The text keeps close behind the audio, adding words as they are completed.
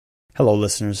Hello,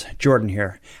 listeners. Jordan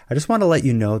here. I just want to let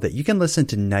you know that you can listen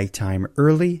to Nighttime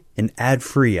early and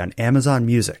ad-free on Amazon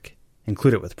Music.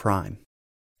 Include it with Prime.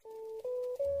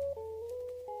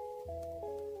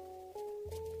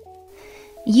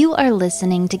 You are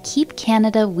listening to Keep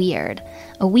Canada Weird,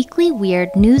 a weekly weird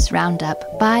news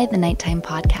roundup by the Nighttime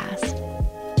Podcast.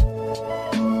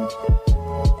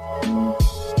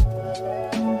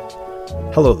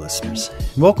 Hello, listeners,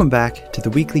 and welcome back to the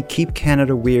weekly Keep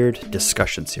Canada Weird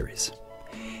discussion series.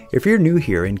 If you're new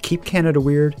here in Keep Canada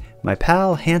Weird, my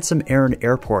pal Handsome Aaron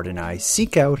Airport and I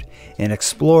seek out and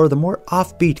explore the more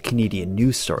offbeat Canadian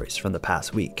news stories from the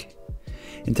past week.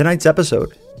 In tonight's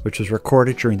episode, which was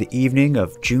recorded during the evening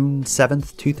of June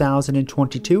 7th,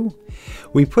 2022,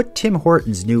 we put Tim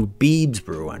Hortons' new Beebs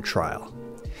brew on trial.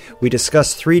 We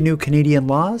discuss 3 new Canadian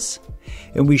laws,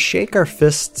 and we shake our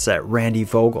fists at Randy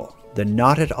Vogel, the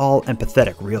not at all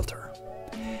empathetic realtor.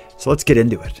 So let's get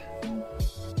into it.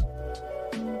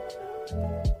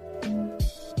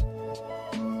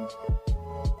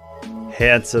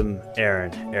 Handsome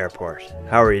Aaron Airport,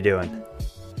 how are you doing?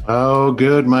 Oh,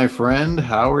 good, my friend.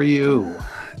 How are you?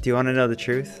 Do you want to know the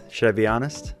truth? Should I be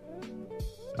honest?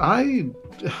 I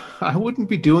wouldn't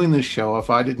be doing this show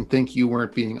if I didn't think you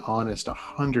weren't being honest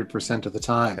 100% of the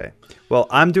time. Okay. Well,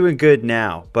 I'm doing good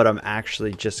now, but I'm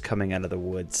actually just coming out of the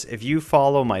woods. If you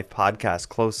follow my podcast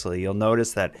closely, you'll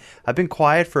notice that I've been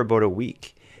quiet for about a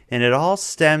week, and it all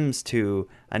stems to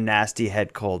a nasty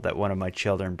head cold that one of my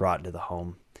children brought into the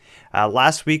home.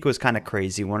 Last week was kind of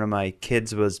crazy. One of my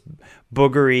kids was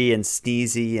boogery and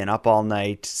sneezy and up all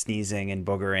night sneezing and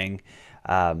boogering.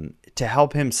 To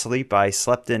help him sleep, I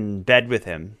slept in bed with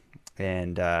him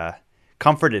and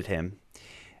comforted him.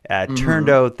 Turned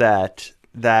out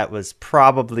that was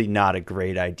probably not a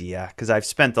great idea because I've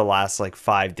spent the last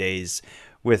 5 days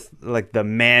with the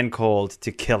man cold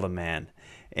to kill a man.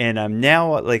 And I'm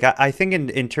now I think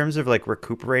in terms of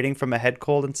recuperating from a head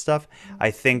cold and stuff,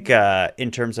 I think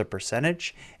in terms of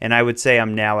percentage, and I would say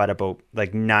I'm now at about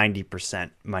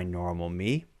 90% my normal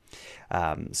me.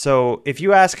 So if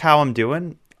you ask how I'm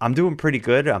doing pretty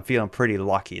good. I'm feeling pretty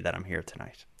lucky that I'm here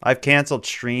tonight. I've canceled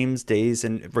streams days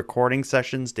and recording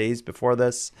sessions days before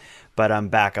this, but I'm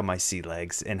back on my sea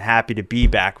legs and happy to be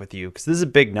back with you because this is a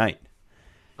big night.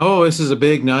 Oh, this is a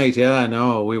big night. Yeah,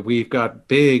 no, we've got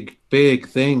big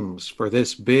things for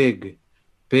this big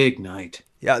night.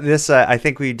 Yeah, this I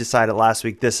think we decided last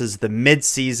week this is the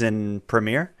mid-season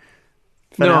premiere.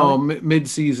 Finale? No,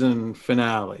 mid-season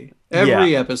finale.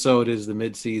 Every episode is the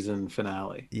mid-season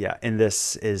finale. Yeah, and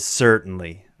this is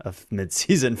certainly a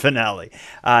mid-season finale.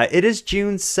 It is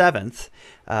June 7th,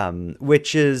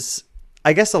 which is,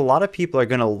 I guess a lot of people are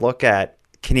going to look at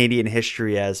Canadian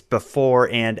history as before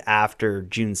and after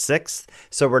June 6th.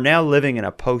 So we're now living in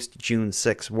a post-June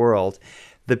 6th world.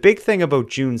 The big thing about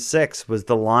June 6th was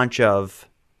the launch of...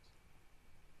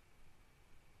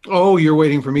 Oh, you're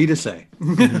waiting for me to say.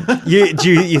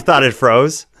 You thought it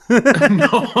froze? No,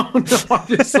 I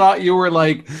just thought you were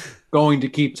going to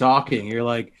keep talking. You're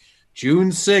like, June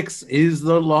 6th is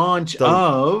the launch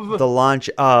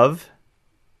of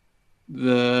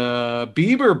the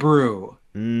Bieber brew.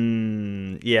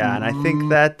 Yeah, and I think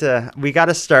that we got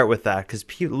to start with that because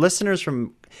listeners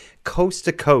from coast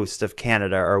to coast of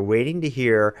Canada are waiting to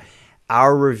hear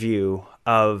our review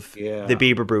of the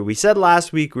Bieber brew. We said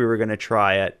last week we were going to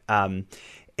try it,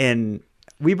 and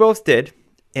we both did.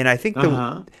 And I think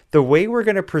the way we're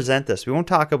going to present this, we won't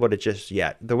talk about it just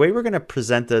yet. The way we're going to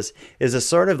present this is a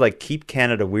sort of Keep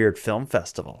Canada Weird Film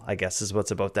Festival, I guess is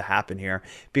what's about to happen here.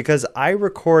 Because I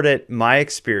recorded my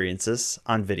experiences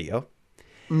on video.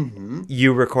 Mm-hmm.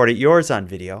 You recorded yours on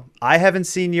video. I haven't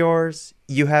seen yours.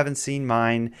 You haven't seen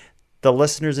mine. The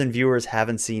listeners and viewers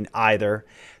haven't seen either.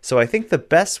 So I think the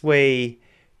best way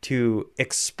to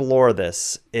explore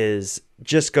this is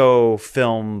just go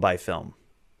film by film.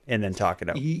 And then talk it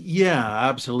out. Yeah,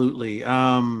 absolutely.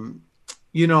 I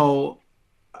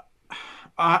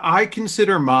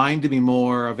consider mine to be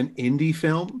more of an indie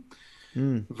film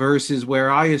versus where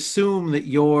I assume that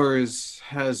yours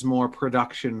has more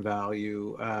production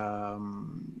value.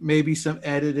 Maybe some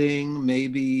editing,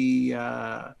 maybe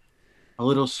a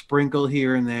little sprinkle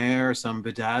here and there, some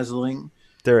bedazzling.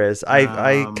 There is.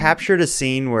 I captured a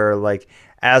scene where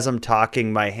as I'm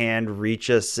talking, my hand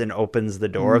reaches and opens the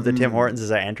door of the Tim Hortons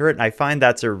as I enter it. And I find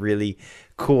that's a really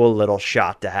cool little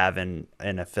shot to have in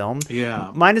a film. Yeah.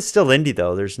 Mine is still indie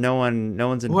though. There's no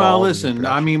one's involved. Well, listen,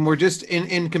 I mean, we're just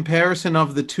in comparison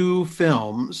of the two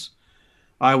films,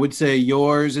 I would say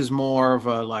yours is more of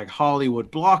a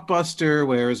Hollywood blockbuster,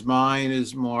 whereas mine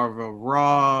is more of a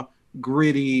raw,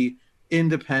 gritty,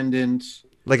 independent.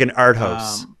 Like an art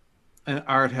house. an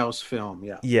art house film.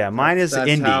 Yeah. Yeah, mine is That's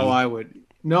indie. how I would.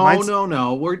 No, Mine's-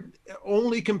 no. We're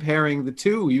only comparing the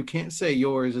two. You can't say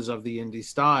yours is of the indie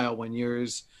style when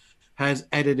yours has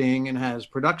editing and has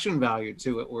production value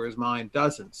to it, whereas mine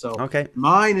doesn't. So Okay.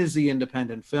 mine is the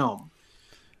independent film.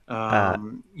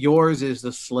 Yours is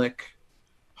the slick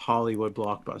Hollywood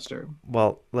blockbuster.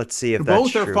 Well, let's see if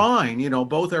Both that's are true. fine,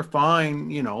 both are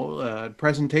fine,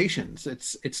 presentations.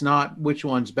 It's not which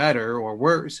one's better or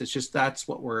worse. It's just that's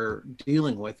what we're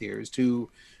dealing with here is two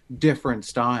different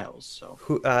styles. So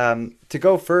To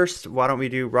go first, why don't we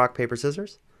do rock, paper,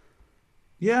 scissors?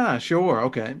 yeah, sure,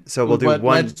 okay. So we'll do But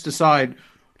one- let's decide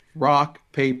rock,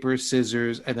 paper,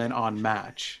 scissors, and then on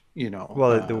match.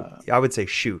 Well, I would say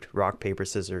shoot, rock, paper,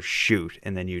 scissors, shoot,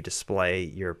 and then you display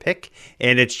your pick,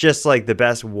 and it's just like the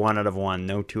best 1 out of 1,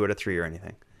 no 2 out of 3 or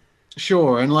anything.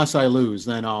 sure. Unless I lose,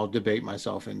 then I'll debate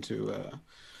myself into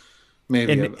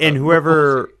maybe. And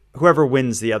whoever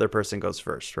wins, the other person goes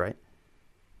first, right?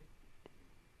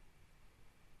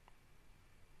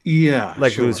 Yeah,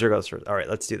 Like sure. loser goes first. All right,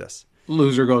 let's do this.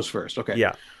 Loser goes first. Okay.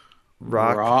 Yeah,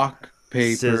 Rock,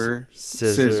 paper,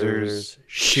 scissors,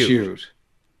 shoot.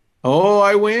 Oh,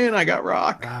 I win. I got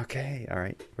rock. Okay, all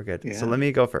right, we're good. Yeah. So let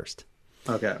me go first.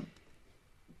 Okay.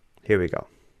 Here we go.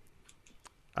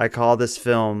 I call this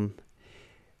film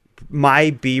My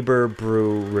Bieber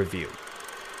Brew Review.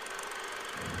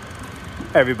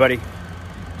 Hey everybody,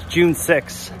 it's June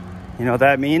 6th. You know what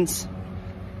that means?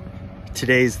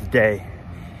 Today's the day.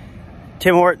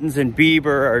 Tim Hortons and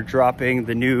Bieber are dropping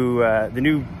the new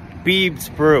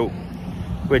Biebs Brew,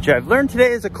 which I've learned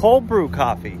today is a cold brew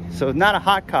coffee. So it's not a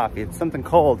hot coffee, it's something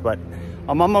cold, but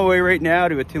I'm on my way right now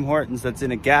to a Tim Hortons that's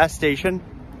in a gas station,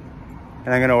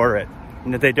 and I'm gonna order it.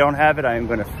 And if they don't have it, I am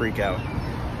gonna freak out.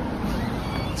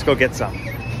 Let's go get some.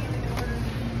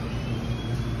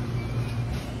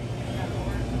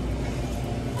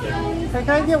 Hey, can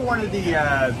I get one of the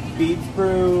Biebs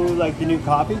Brew, like the new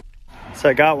coffee? So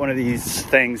I got one of these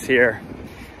things here.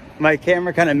 My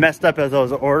camera kind of messed up as I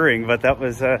was ordering, but that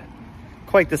was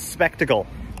quite the spectacle.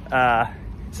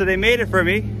 So they made it for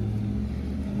me.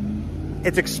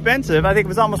 It's expensive. I think it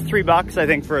was almost $3, I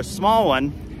think, for a small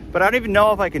one. But I don't even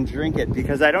know if I can drink it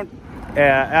because I don't.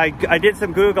 I did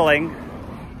some Googling.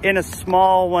 In a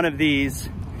small one of these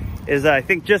is, I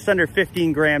think, just under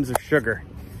 15 grams of sugar.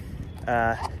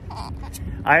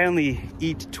 I only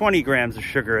eat 20 grams of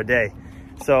sugar a day.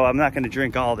 So I'm not going to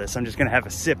drink all this. I'm just going to have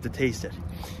a sip to taste it.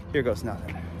 Here goes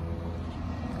nothing.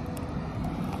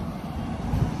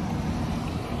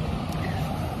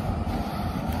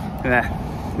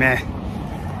 Meh.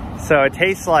 So it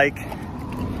tastes like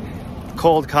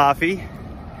cold coffee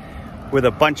with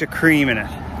a bunch of cream in it.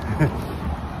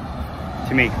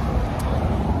 To me.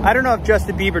 I don't know if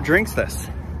Justin Bieber drinks this.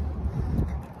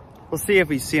 We'll see if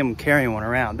we see him carrying one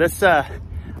around. This,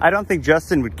 I don't think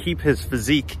Justin would keep his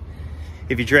physique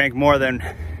if he drank more than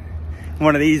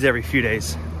one of these every few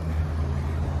days.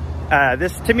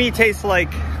 This to me tastes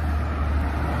like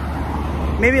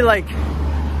maybe like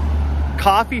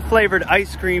coffee flavored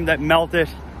ice cream that melted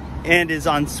and is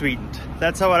unsweetened.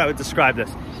 That's how I would describe this.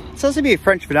 It's supposed to be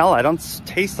French vanilla. I don't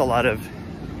taste a lot of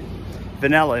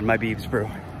vanilla in my Biebs Brew.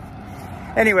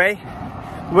 Anyway,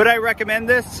 would I recommend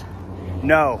this?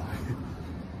 No.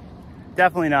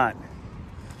 Definitely not.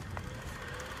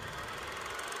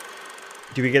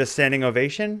 Do we get a standing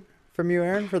ovation from you,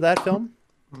 Aaron, for that film?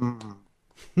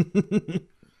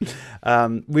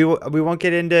 We won't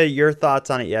get into your thoughts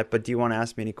on it yet, but do you want to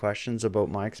ask me any questions about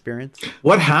my experience?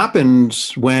 What happened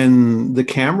when the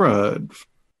camera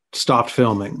stopped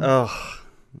filming? Oh,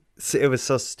 it was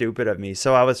so stupid of me.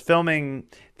 So I was filming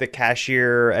the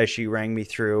cashier as she rang me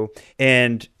through,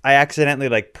 and I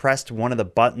accidentally pressed one of the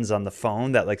buttons on the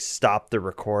phone that stopped the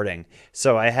recording.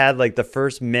 So I had the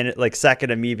first minute, second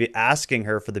of me asking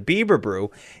her for the Bieber Brew,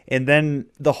 and then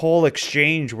the whole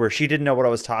exchange where she didn't know what I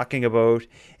was talking about,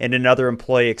 and another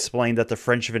employee explained that the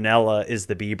French vanilla is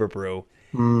the Bieber Brew.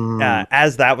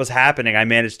 As that was happening, I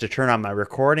managed to turn on my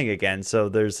recording again. So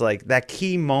there's that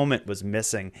key moment was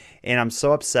missing, and I'm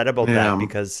so upset about that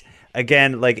because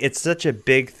again, it's such a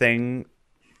big thing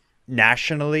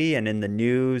nationally and in the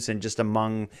news and just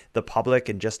among the public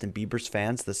and Justin Bieber's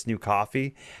fans, this new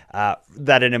coffee,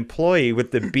 that an employee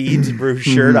with the Biebs Brew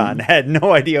shirt on had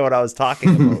no idea what I was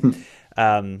talking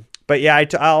about. But yeah,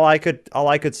 all I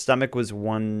could stomach was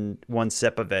one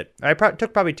sip of it. I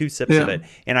took probably 2 sips of it,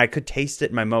 and I could taste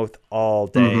it in my mouth all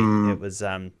day. It was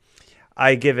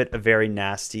I give it a very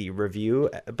nasty review,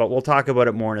 but we'll talk about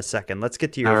it more in a second. Let's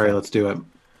get to your All right, film. let's do it.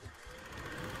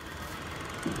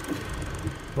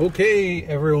 Okay,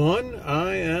 everyone,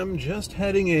 I am just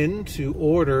heading in to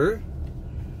order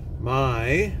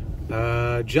my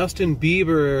Justin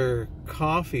Bieber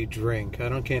coffee drink.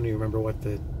 Can't even remember what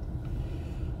the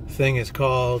thing is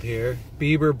called here.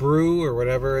 Bieber Brew or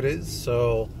whatever it is.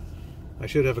 So I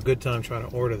should have a good time trying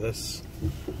to order this.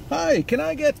 Hi, can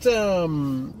I get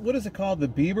what is it called? The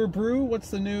Bieber Brew? What's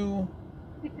the new?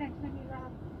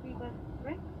 Bieber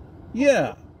drink?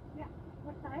 Yeah. Yeah.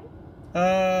 What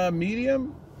size?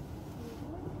 Medium.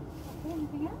 Okay,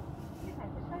 anything else? Yeah,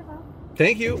 just try about.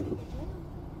 Thank you.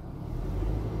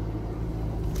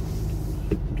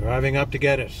 Driving up to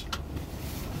get it.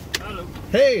 Hello.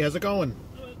 Hey, how's it going?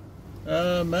 Good.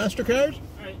 MasterCard?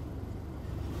 Alright.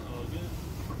 All good.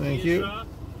 Thank Need a you.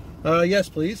 straw? Yes,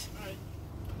 please. Alright.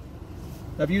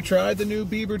 Have you tried the new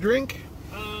Bieber drink?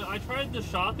 I tried the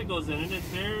shot that goes in it. It's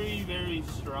very, very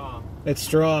strong. It's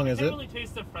strong, I is can't it? really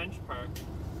taste the French part.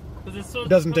 Because it's so... It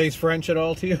doesn't taste French at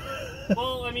all to you?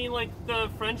 Well, I mean, like, the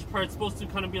French part's supposed to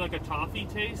kind of be like a toffee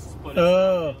taste, but it's Oh,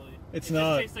 not really. it's It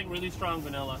not. just tastes like really strong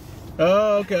vanilla.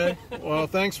 Oh, okay. Well,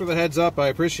 thanks for the heads up. I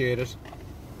appreciate it.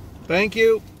 Thank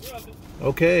you. You're welcome.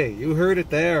 Okay, you heard it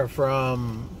there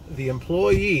from the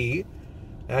employee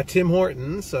at Tim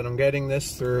Hortons that I'm getting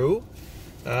this through.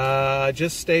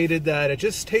 Just stated that it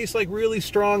just tastes like really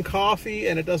strong coffee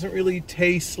and it doesn't really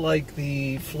taste like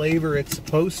the flavor it's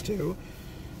supposed to.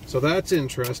 So that's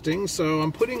interesting. So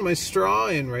I'm putting my straw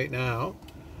in right now.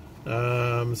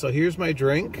 So here's my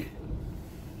drink.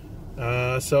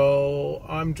 So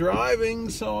I'm driving,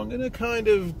 so I'm going to kind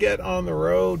of get on the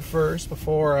road first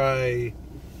before I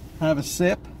have a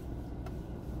sip.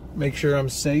 Make sure I'm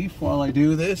safe while I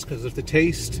do this, because if the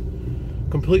taste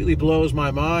completely blows my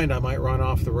mind, I might run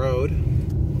off the road.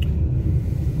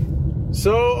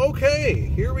 So,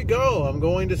 okay, here we go. I'm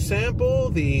going to sample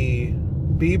the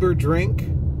Bieber drink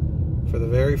for the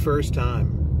very first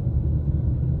time.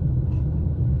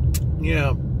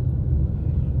 Yeah.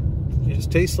 It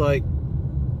just tastes like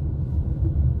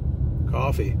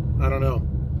coffee. I don't know.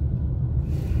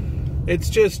 It's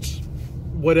just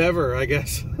whatever, I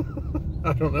guess.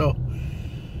 I don't know.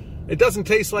 It doesn't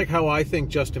taste like how I think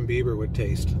Justin Bieber would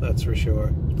taste, that's for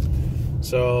sure.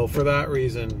 So for that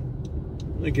reason,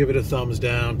 I give it a thumbs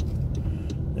down.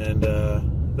 And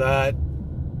that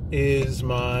is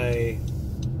my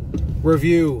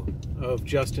review of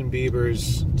Justin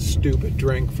Bieber's stupid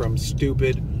drink from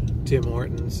stupid Tim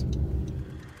Hortons.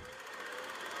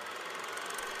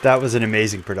 That was an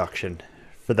amazing production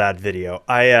for that video.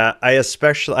 I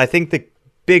think the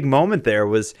big moment there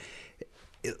was,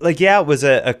 like, yeah, it was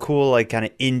a cool, like, kind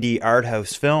of indie art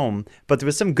house film, but there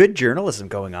was some good journalism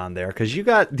going on there, because you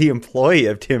got the employee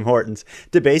of Tim Hortons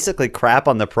to basically crap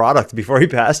on the product before he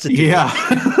passed it to you. Yeah.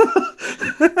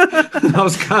 I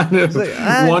was kind of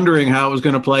wondering how it was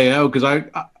going to play out, because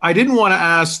I didn't want to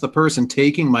ask the person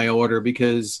taking my order,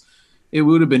 because it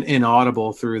would have been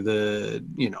inaudible through the,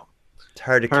 It's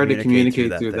hard to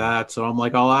communicate through that. So I'm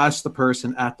like, I'll ask the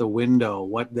person at the window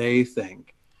what they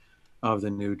think of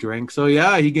the new drink. So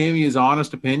yeah, he gave me his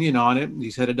honest opinion on it. He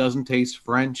said it doesn't taste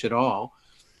French at all.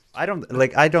 I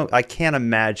can't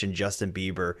imagine Justin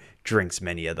Bieber drinks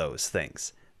many of those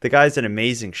things. The guy's in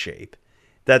amazing shape.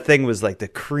 That thing was like the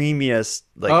creamiest.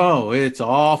 Like, oh, it's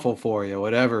awful for you,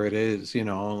 whatever it is.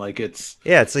 It's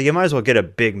yeah. It's like you might as well get a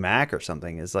Big Mac or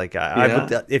something. It's like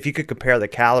if you could compare the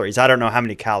calories. I don't know how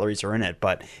many calories are in it,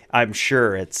 but I'm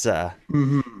sure it's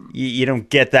you don't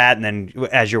get that, and then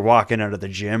as you're walking out of the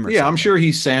gym. Or something. I'm sure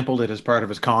he sampled it as part of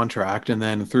his contract, and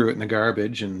then threw it in the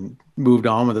garbage and moved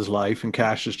on with his life and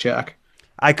cashed his check.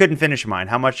 I couldn't finish mine.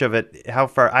 How much of it? How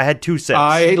far? I had 2 sips.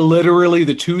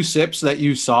 The 2 sips that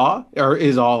you saw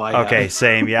is all I had. Okay,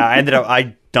 same. Yeah,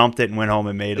 I dumped it and went home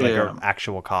and made like an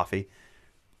actual coffee.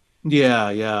 Yeah.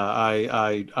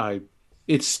 I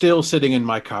it's still sitting in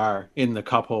my car in the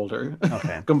cup holder.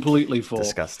 Okay. Completely full.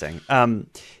 Disgusting.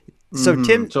 So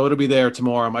Tim, so it'll be there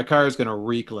tomorrow. My car is going to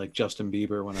reek like Justin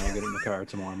Bieber when I get in the car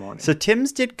tomorrow morning. So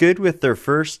Tim's did good with their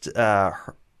first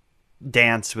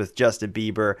dance with Justin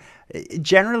Bieber.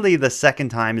 Generally, the second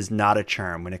time is not a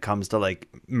charm when it comes to like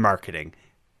marketing.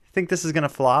 Think this is gonna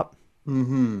flop,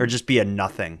 or just be a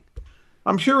nothing?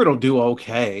 I'm sure it'll do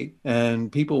okay,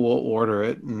 and people will order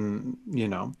it, and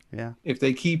if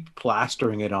they keep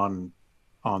plastering it on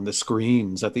the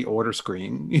screens at the order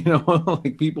screen,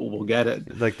 like people will get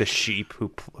it. Like the sheep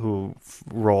who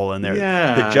roll in there.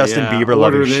 Yeah, the Justin Bieber order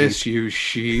loving this, sheep. you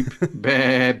sheep.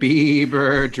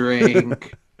 Bieber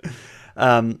drink.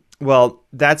 Well,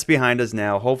 that's behind us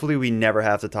now. Hopefully we never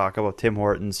have to talk about Tim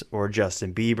Hortons or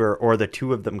Justin Bieber or the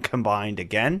two of them combined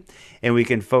again, and we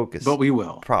can focus. But we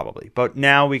will. Probably. But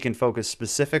now we can focus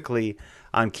specifically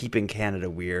on keeping Canada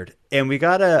weird. And we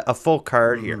got a full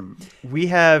card here. We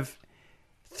have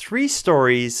 3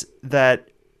 stories that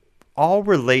all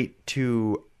relate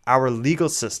to our legal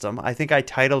system. I think I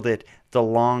titled it "The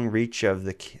Long Reach of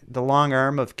the Long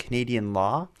Arm of Canadian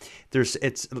Law."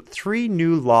 It's 3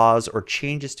 new laws or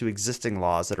changes to existing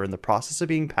laws that are in the process of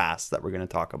being passed that we're going to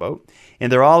talk about,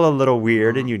 and they're all a little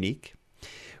weird and unique.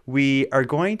 We are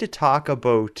going to talk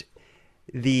about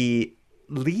the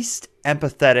least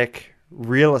empathetic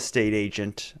real estate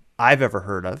agent I've ever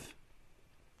heard of.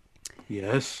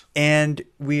 Yes. And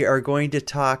we are going to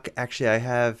talk, actually, I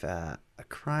have a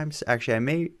crime, actually,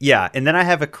 and then I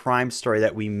have a crime story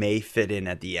that we may fit in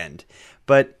at the end.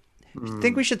 But I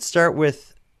think we should start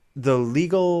with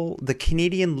the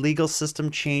Canadian legal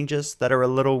system changes that are a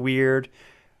little weird.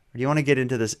 Or do you want to get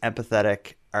into this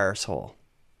empathetic arsehole?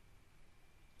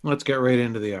 Let's get right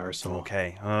into the arsehole.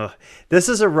 Okay. This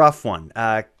is a rough one.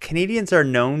 Canadians are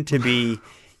known to be,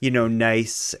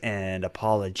 nice and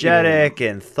apologetic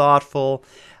and thoughtful.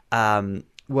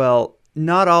 Well,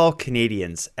 not all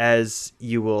Canadians, as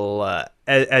you will,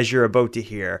 as you're about to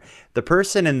hear. The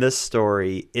person in this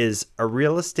story is a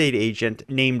real estate agent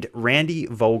named Randy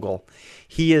Vogel.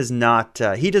 He does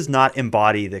not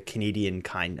embody the Canadian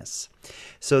kindness.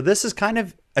 So this is kind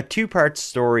of a 2-part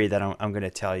story that I'm going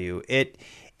to tell you.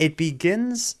 It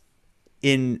begins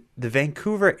in the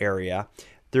Vancouver area.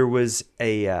 There was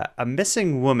a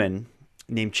missing woman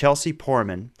named Chelsea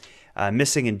Poorman, a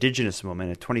missing Indigenous woman,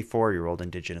 a 24-year-old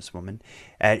Indigenous woman.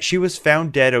 She was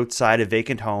found dead outside a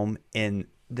vacant home in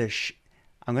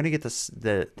I'm going to get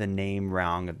the name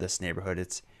wrong of this neighborhood.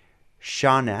 It's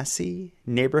Shaughnessy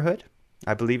neighborhood,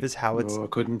 I believe is how it's. I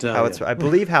couldn't tell you. I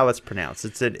believe how it's pronounced.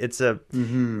 It's a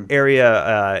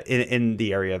area in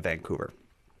the area of Vancouver.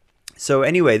 So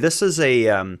anyway, this is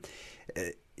a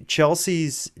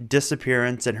Chelsea's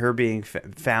disappearance and her being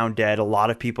found dead. A lot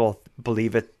of people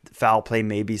believe foul play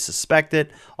may be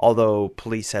suspected, although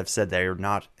police have said they're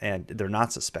not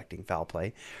suspecting foul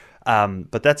play.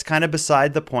 But that's kind of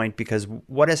beside the point, because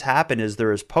what has happened is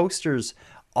there is posters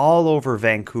all over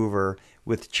Vancouver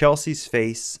with Chelsea's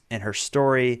face and her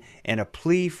story and a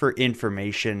plea for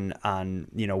information on,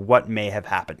 what may have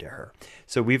happened to her.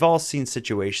 So we've all seen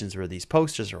situations where these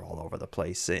posters are all over the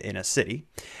place in a city,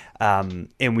 and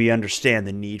we understand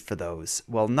the need for those.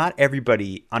 Well, not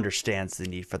everybody understands the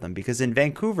need for them, because in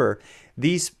Vancouver,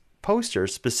 these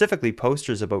posters, specifically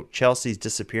posters about Chelsea's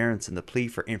disappearance and the plea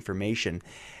for information,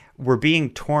 were being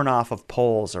torn off of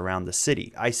poles around the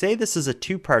city. I say this is a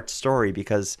 2-part story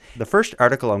because the first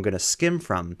article I'm going to skim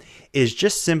from is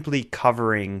just simply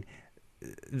covering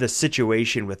the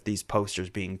situation with these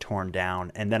posters being torn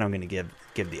down, and then I'm going to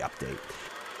give the update.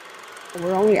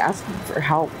 We're only asking for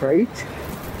help, right?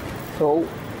 So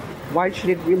why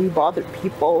should it really bother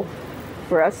people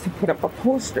for us to put up a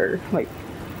poster?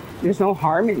 There's no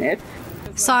harm in it.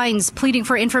 Signs pleading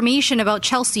for information about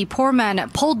Chelsea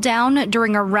Poorman pulled down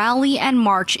during a rally and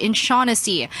march in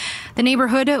Shaughnessy, the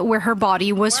neighborhood where her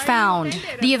body was found.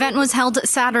 The event was held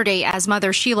Saturday as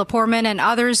mother Sheila Poorman and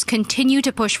others continue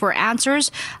to push for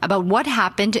answers about what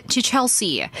happened to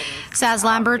Chelsea. Saz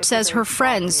Lambert says her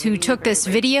friends who took this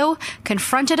video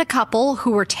confronted a couple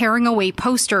who were tearing away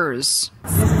posters.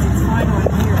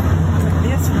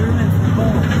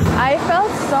 I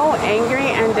felt so angry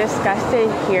and disgusted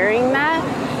hearing that.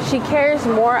 She cares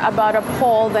more about a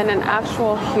pole than an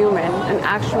actual human, an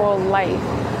actual life.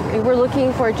 We're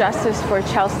looking for justice for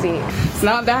Chelsea. It's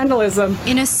not vandalism.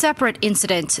 In a separate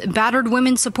incident, Battered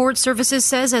Women's Support Services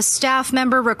says a staff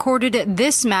member recorded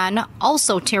this man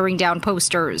also tearing down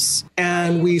posters.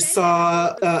 And we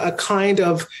saw a kind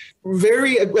of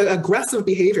very aggressive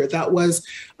behavior that was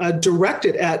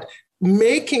directed at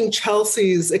making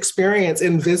Chelsea's experience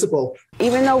invisible.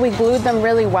 Even though we glued them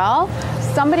really well,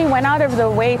 somebody went out of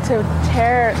their way to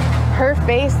tear her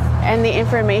face and the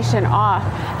information off.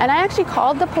 And I actually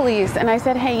called the police and I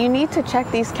said, hey, you need to check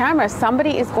these cameras.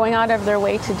 Somebody is going out of their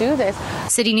way to do this.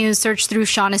 City News searched through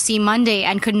Shaughnessy Monday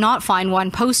and could not find one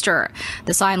poster.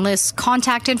 The sign lists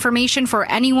contact information for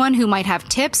anyone who might have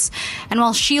tips. And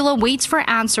while Sheila waits for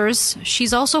answers,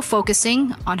 she's also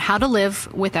focusing on how to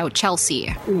live without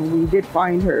Chelsea. We did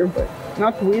find her, but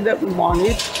not the way that we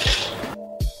wanted.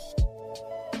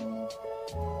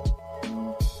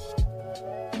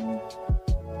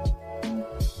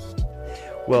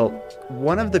 Well,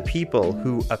 one of the people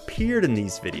who appeared in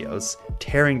these videos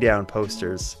tearing down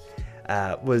posters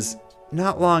was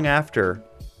not long after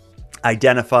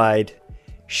identified,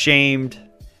 shamed,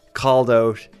 called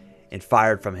out, and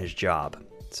fired from his job.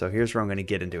 So here's where I'm going to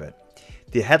get into it.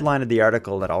 The headline of the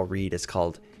article that I'll read is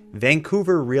called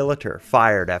 "Vancouver Realtor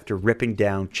Fired After Ripping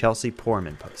Down Chelsea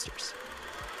Poorman Posters."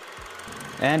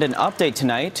 And an update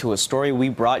tonight to a story we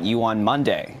brought you on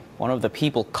Monday. one of the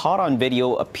people caught on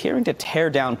video appearing to tear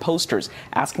down posters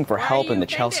asking for help in the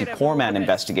Chelsea Poor Man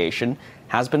investigation,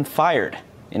 has been fired.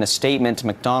 In a statement,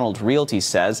 McDonald Realty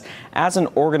says, as an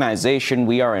organization,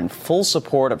 we are in full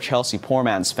support of Chelsea Poor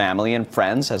Man's family and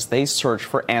friends as they search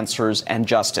for answers and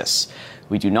justice.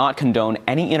 We do not condone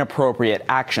any inappropriate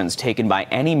actions taken by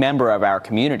any member of our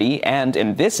community, and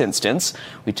in this instance,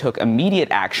 we took immediate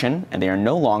action and they are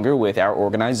no longer with our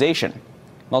organization.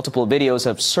 Multiple videos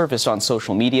have surfaced on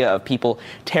social media of people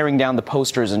tearing down the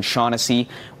posters in Shaughnessy,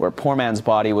 where Poor Man's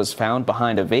body was found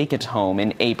behind a vacant home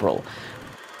in April.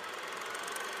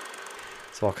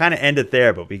 So I'll kind of end it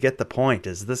there, but we get the point.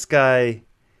 Is this guy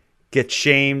gets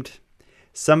shamed?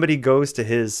 Somebody goes to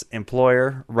his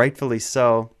employer, rightfully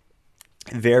so.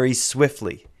 Very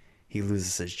swiftly, he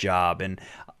loses his job. And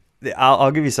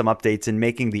I'll give you some updates. In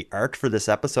making the art for this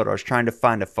episode, I was trying to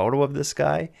find a photo of this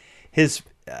guy. His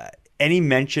any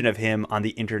mention of him on the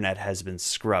internet has been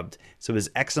scrubbed. So his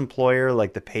ex-employer,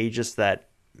 like the pages that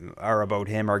are about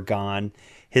him, are gone.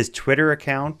 His Twitter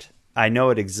account, I know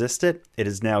it existed. It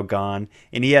is now gone.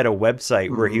 And he had a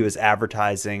website where he was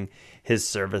advertising his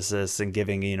services and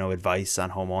giving, advice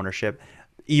on home ownership.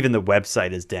 Even the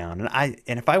website is down. And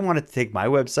if I wanted to take my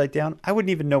website down, I wouldn't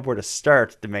even know where to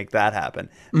start to make that happen.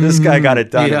 This guy got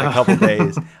it done in a couple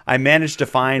days. I managed to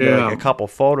find a couple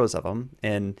photos of him,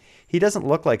 and he doesn't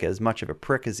look like as much of a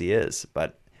prick as he is.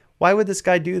 But why would this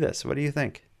guy do this? What do you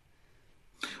think?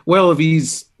 Well, if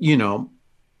he's,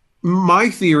 my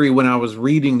theory when I was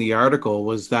reading the article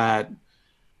was that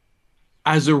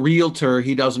as a realtor,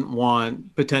 he doesn't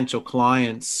want potential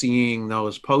clients seeing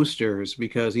those posters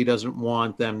because he doesn't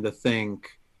want them to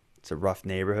think it's a rough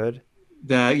neighborhood.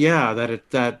 That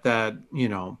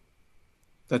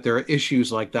there are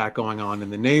issues like that going on in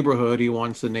the neighborhood. He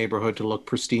wants the neighborhood to look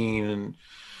pristine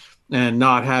and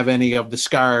not have any of the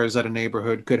scars that a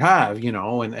neighborhood could have,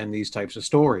 and these types of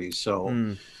stories.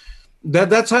 So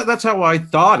that's how I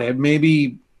thought it.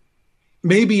 Maybe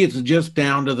it's just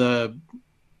down to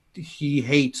he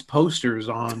hates posters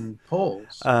on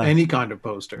poles, any kind of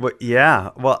poster. Well,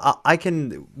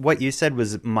 what you said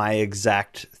was my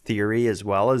exact theory as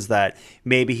well, is that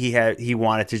maybe he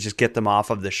wanted to just get them off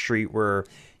of the street where,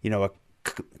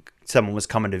 someone was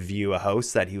coming to view a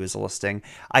house that he was listing.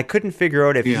 I couldn't figure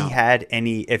out if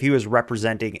he was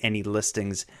representing any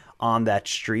listings on that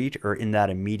street or in that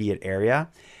immediate area.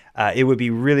 It would be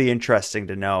really interesting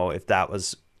to know if that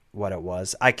was what it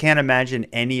was. I can't imagine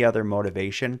any other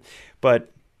motivation,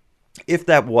 but if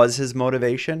that was his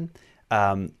motivation,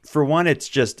 for one,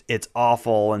 it's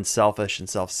awful and selfish and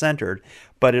self-centered,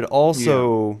 but it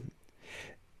also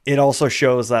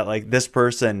shows that this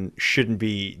person shouldn't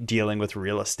be dealing with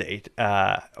real estate.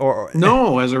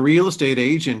 No, as a real estate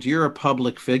agent, you're a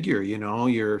public figure.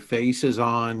 Your face is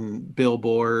on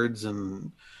billboards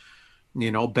and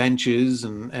benches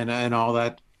and all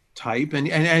that type,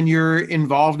 and you're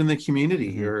involved in the community.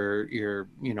 You're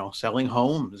selling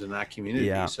homes in that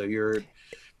community. So you're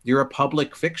a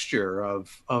public fixture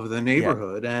of the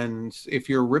neighborhood. And if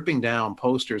you're ripping down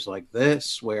posters like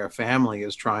this where a family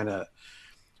is trying to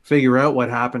figure out what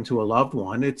happened to a loved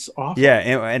one, it's awful.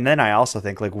 And then I also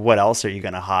think, what else are you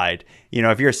going to hide?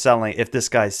 If this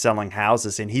guy's selling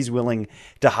houses and he's willing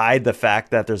to hide the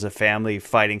fact that there's a family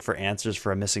fighting for answers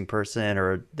for a missing person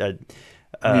or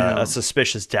a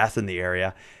suspicious death in the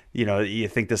area, you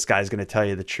think this guy's going to tell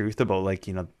you the truth about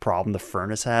the problem the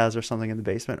furnace has or something in the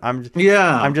basement. I'm just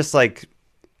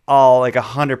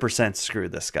 100% screw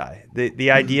this guy.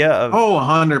 The idea of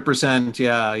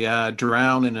 100%,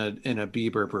 drown in a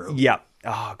Bieber brew.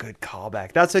 Oh, good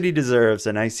callback. That's what he deserves.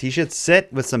 He should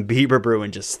sit with some Bieber brew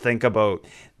and just think about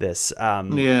this.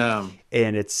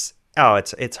 And it's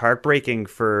heartbreaking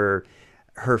for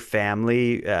her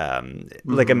family.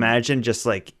 Imagine just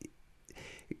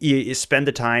you spend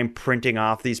the time printing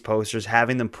off these posters,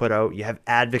 having them put out. You have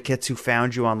advocates who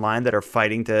found you online that are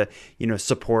fighting to,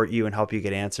 support you and help you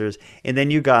get answers. And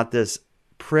then you got this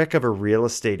prick of a real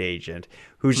estate agent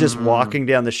who's just walking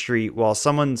down the street while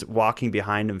someone's walking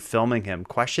behind him, filming him,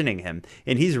 questioning him.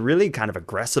 And he's really kind of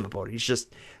aggressive about it. He's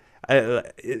just,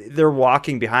 they're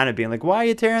walking behind him being like, why are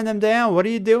you tearing them down? What are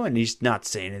you doing? He's not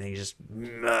saying anything. He's just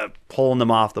pulling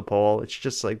them off the pole. It's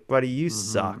just like, buddy, you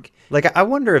suck. I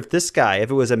wonder if this guy, if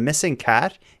it was a missing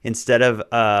cat instead of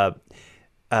a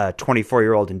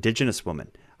 24-year-old Indigenous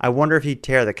woman, I wonder if he'd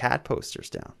tear the cat posters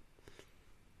down.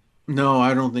 No,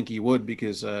 I don't think he would,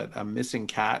 because a missing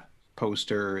cat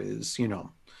poster is,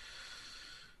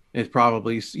 it's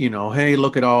probably, hey,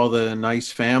 look at all the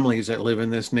nice families that live in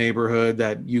this neighborhood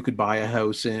that you could buy a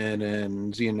house in,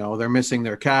 and, they're missing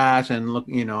their cat, and look,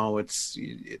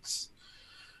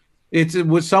 It's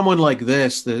with someone like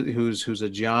this who's a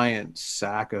giant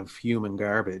sack of human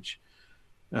garbage,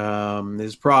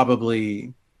 is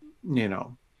probably,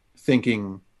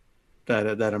 thinking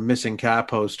that a missing cat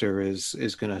poster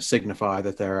is going to signify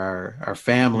that there are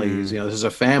families. This is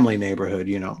a family neighborhood.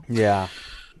 Yeah.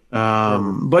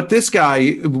 But this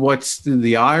guy, what's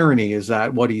the irony is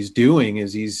that what he's doing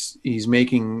is he's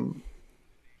making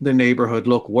the neighborhood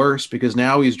look worse, because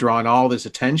now he's drawing all this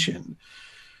attention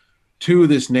to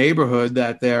this neighborhood,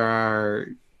 that there are,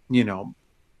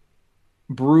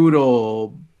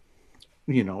 brutal,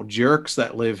 jerks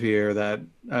that live here that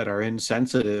are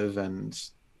insensitive, and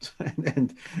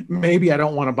maybe I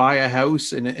don't want to buy a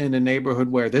house in a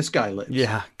neighborhood where this guy lives.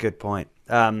 Yeah, good point.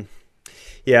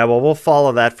 Yeah, well, we'll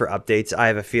follow that for updates. I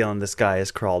have a feeling this guy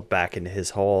has crawled back into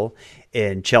his hole,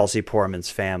 and Chelsea Poorman's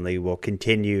family will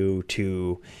continue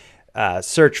to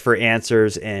search for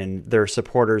answers, and their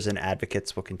supporters and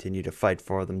advocates will continue to fight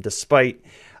for them, despite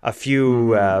a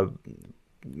few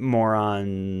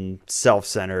moron,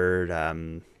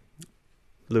 self-centered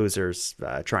losers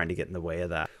trying to get in the way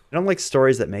of that. I don't like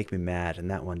stories that make me mad,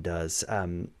 and that one does.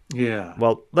 Yeah.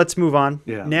 Well, let's move on.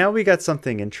 Yeah. Now we got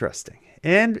something interesting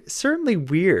and certainly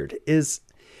weird.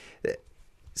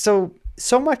 So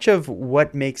much of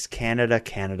what makes Canada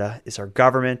Canada is our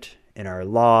government and our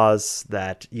laws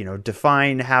that,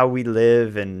 define how we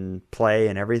live and play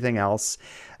and everything else.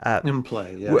 In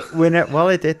play, yeah.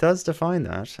 It does define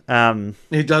that.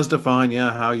 It does define,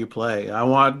 how you play.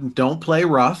 Don't play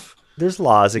rough. There's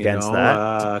laws against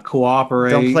that.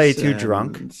 Cooperate. Don't play too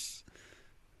drunk.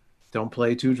 Don't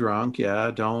play too drunk.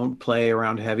 Yeah. Don't play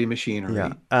around heavy machinery.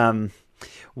 Yeah.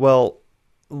 Well,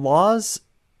 laws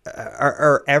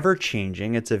are ever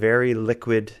changing. It's a very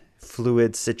liquid,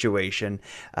 fluid situation.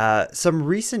 Some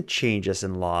recent changes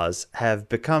in laws have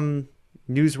become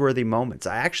newsworthy moments.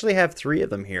 I actually have 3 of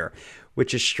them here,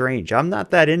 which is strange. I'm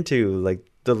not that into like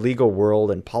the legal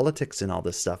world and politics and all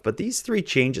this stuff, but these 3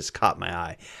 changes caught my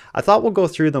eye. I thought we'll go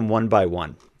through them one by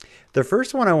one. The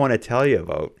first one I want to tell you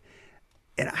about,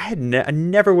 and I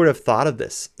never would have thought of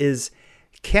this, is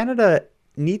Canada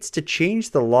needs to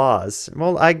change the laws.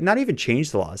 Well, not even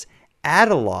change the laws, add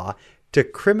a law to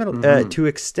to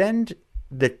extend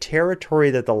the territory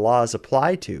that the laws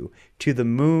apply to the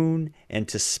moon and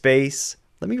to space.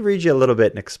 Let me read you a little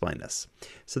bit and explain this.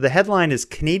 So the headline is,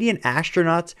 Canadian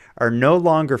astronauts are no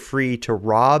longer free to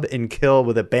rob and kill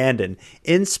with abandon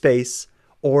in space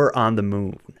or on the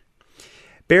moon.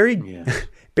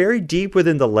 Buried deep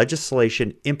within the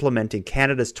legislation implementing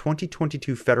Canada's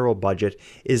 2022 federal budget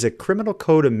is a criminal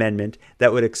code amendment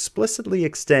that would explicitly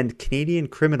extend Canadian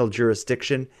criminal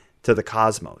jurisdiction to the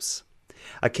cosmos.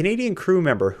 A Canadian crew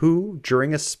member who,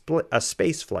 during a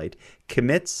space flight,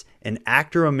 commits an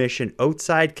act or omission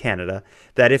outside Canada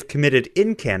that, if committed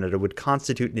in Canada, would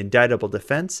constitute an indictable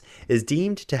offence, is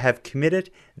deemed to have committed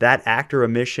that act or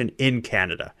omission in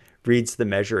Canada, reads the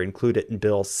measure included in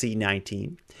Bill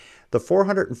C-19. The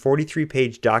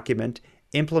 443-page document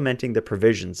implementing the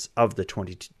provisions of the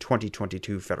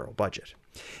 2022 federal budget.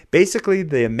 Basically,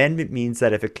 the amendment means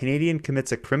that if a Canadian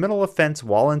commits a criminal offense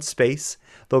while in space,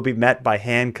 they'll be met by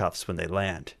handcuffs when they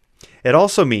land. It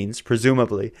also means,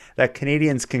 presumably, that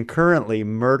Canadians can currently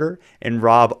murder and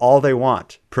rob all they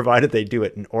want, provided they do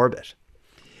it in orbit.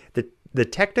 The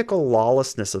technical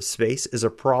lawlessness of space is a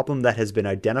problem that has been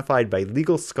identified by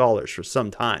legal scholars for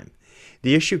some time.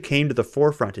 The issue came to the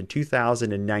forefront in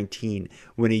 2019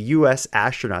 when a U.S.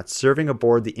 astronaut serving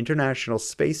aboard the International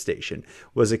Space Station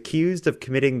was accused of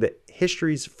committing the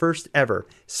history's first ever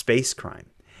space crime.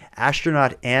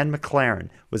 Astronaut Anne McLaren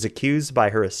was accused by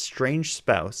her estranged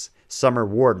spouse, Summer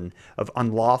Worden, of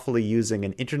unlawfully using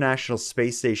an International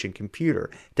Space Station computer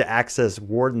to access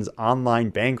Worden's online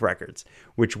bank records,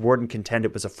 which Worden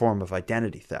contended was a form of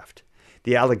identity theft.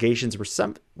 The allegations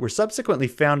were subsequently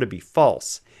found to be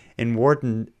false, and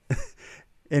Worden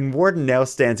now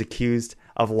stands accused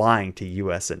of lying to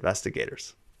U.S.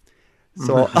 investigators.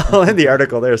 So I'll end the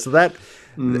article there. So that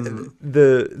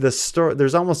the story,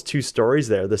 there's almost 2 stories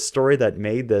there. The story that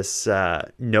made this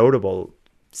notable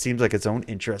seems like its own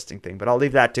interesting thing, but I'll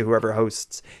leave that to whoever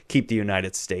hosts Keep the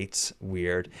United States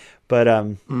Weird. But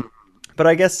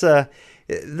I guess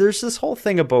there's this whole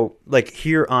thing about, like,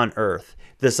 here on Earth,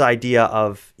 this idea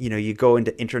of, you go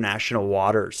into international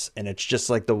waters and it's just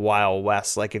like the Wild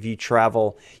West. Like if you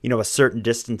travel, a certain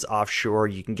distance offshore,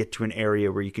 you can get to an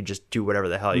area where you can just do whatever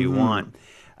the hell you want.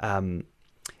 And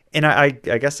I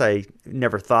guess I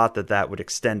never thought that would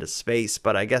extend to space,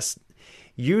 but I guess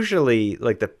usually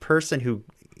like the person who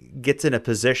gets in a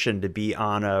position to be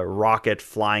on a rocket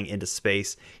flying into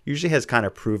space usually has kind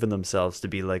of proven themselves to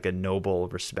be like a noble,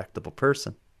 respectable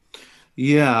person.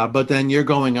 Yeah, but then you're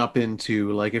going up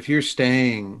into, like, if you're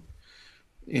staying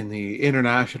in the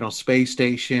International Space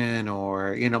Station,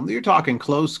 or, you're talking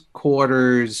close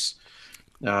quarters,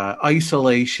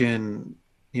 isolation,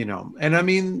 and I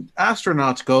mean,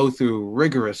 astronauts go through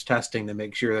rigorous testing to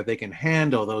make sure that they can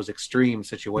handle those extreme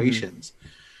situations.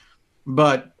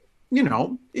 But,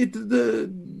 the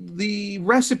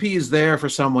recipe is there for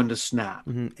someone to snap,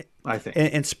 I think.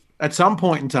 And at some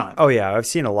point in time. Oh yeah, I've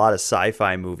seen a lot of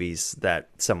sci-fi movies that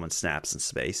someone snaps in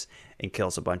space and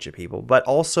kills a bunch of people. But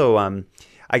also,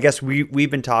 I guess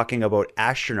we've been talking about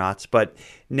astronauts, but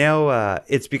now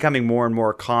it's becoming more and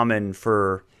more common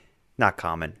for, not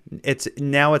common.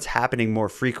 It's happening more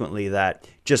frequently that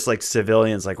just like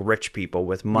civilians, like rich people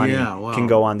with money, can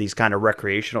go on these kind of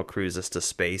recreational cruises to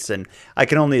space, and I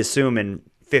can only assume in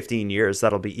 15 years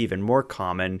that'll be even more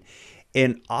common.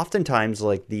 And oftentimes,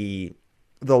 like the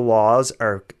laws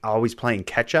are always playing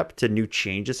catch up to new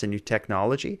changes and new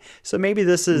technology. So maybe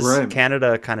this is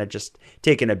Canada kind of just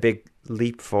taking a big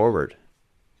leap forward.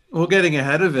 Well, getting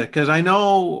ahead of it, because I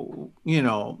know,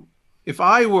 if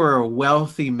I were a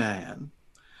wealthy man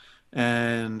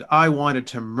and I wanted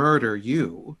to murder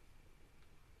you,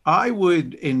 I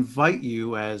would invite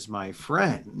you as my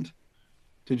friend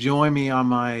to join me on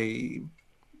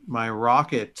my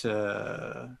rocket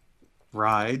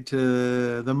ride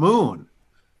to the moon.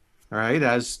 All right,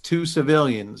 as two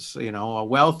civilians, a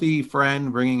wealthy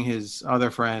friend bringing his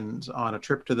other friends on a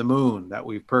trip to the moon that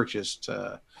we've purchased,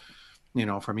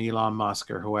 from Elon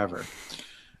Musk or whoever.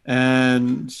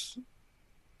 And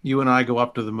you and I go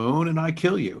up to the moon and I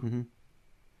kill you. And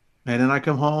then I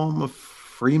come home a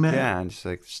free man. Yeah, and just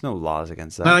like, there's no laws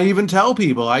against that. And I even tell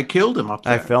people I killed him up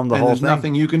there. I filmed the whole thing. There's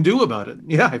nothing you can do about it.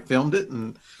 Yeah, I filmed it,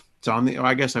 and it's on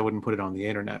I guess I wouldn't put it on the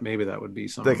internet. Maybe that would be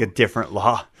something. Like a different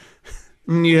law.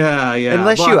 Yeah.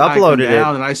 Unless you uploaded it,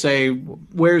 and I say,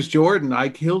 "Where's Jordan? I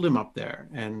killed him up there,"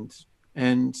 and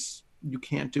you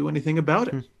can't do anything about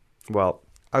it. Well,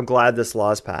 I'm glad this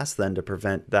law is passed then to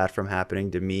prevent that from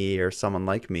happening to me or someone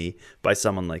like me by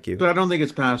someone like you. But I don't think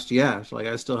it's passed yet. Like,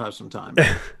 I still have some time.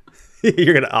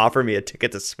 You're gonna offer me a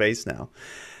ticket to space now.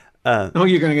 No,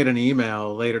 you're gonna get an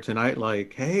email later tonight,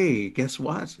 like, "Hey, guess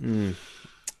what?"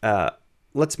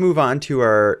 Let's move on to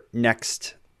our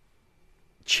next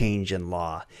change in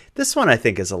law. This one I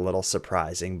think is a little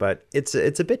surprising, but it's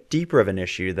a bit deeper of an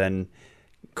issue than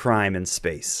crime in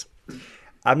space.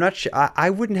 I'm not sure. I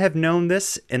wouldn't have known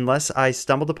this unless I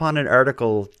stumbled upon an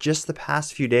article just the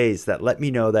past few days that let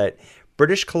me know that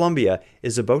British Columbia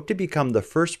is about to become the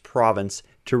first province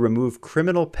to remove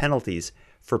criminal penalties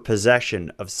for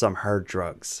possession of some hard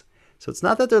drugs. So it's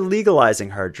not that they're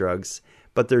legalizing hard drugs,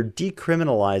 but they're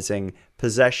decriminalizing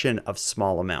possession of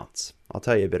small amounts. I'll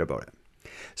tell you a bit about it.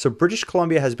 So British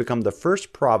Columbia has become the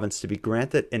first province to be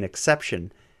granted an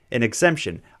exemption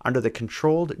under the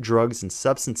Controlled Drugs and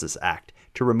Substances Act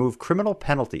to remove criminal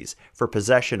penalties for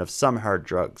possession of some hard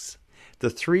drugs. The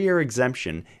 3-year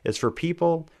exemption is for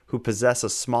people who possess a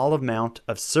small amount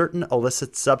of certain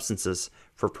illicit substances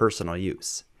for personal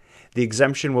use. The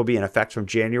exemption will be in effect from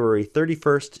January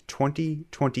 31st,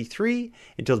 2023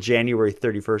 until January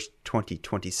 31st,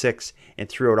 2026, and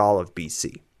throughout all of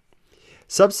BC.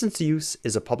 Substance use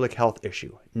is a public health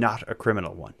issue, not a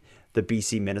criminal one, the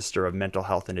BC Minister of Mental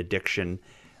Health and Addiction,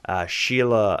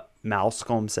 Sheila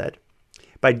Malscombe, said.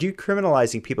 By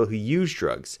decriminalizing people who use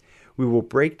drugs, we will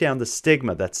break down the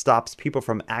stigma that stops people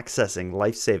from accessing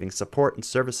life-saving support and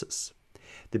services.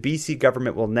 The BC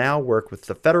government will now work with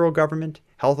the federal government,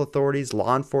 health authorities,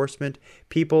 law enforcement,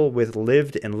 people with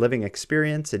lived and living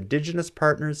experience, Indigenous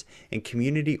partners, and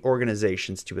community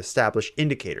organizations to establish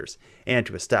indicators and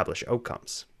to establish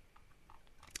outcomes.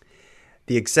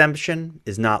 The exemption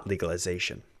is not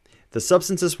legalization. The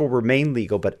substances will remain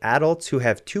legal, but adults who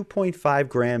have 2.5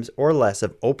 grams or less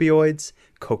of opioids,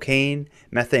 cocaine,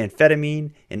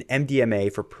 methamphetamine, and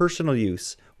MDMA for personal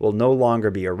use will no longer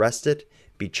be arrested,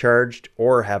 be charged,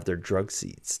 or have their drugs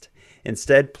seized.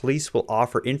 Instead, police will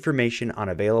offer information on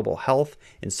available health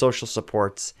and social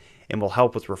supports and will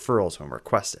help with referrals when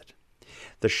requested.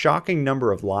 The shocking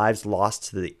number of lives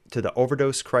lost to the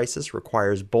overdose crisis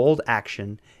requires bold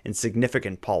action and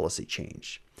significant policy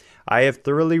change. I have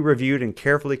thoroughly reviewed and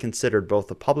carefully considered both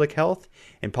the public health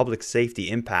and public safety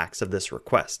impacts of this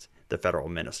request, the federal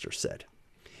minister said.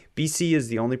 BC is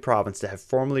the only province to have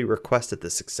formally requested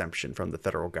this exemption from the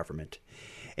federal government,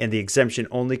 and the exemption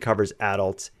only covers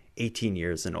adults 18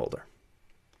 years and older.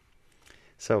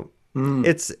 So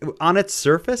it's on its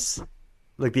surface,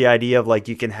 Like the idea of like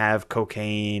you can have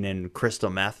cocaine and crystal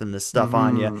meth and this stuff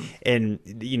on you, and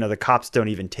you know the cops don't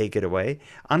even take it away.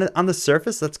 On the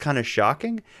surface, that's kind of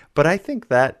shocking, but I think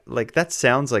that that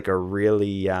sounds like a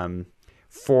really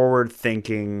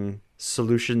forward-thinking,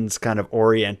 solutions kind of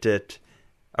oriented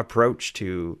approach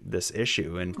to this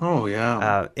issue. And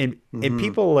and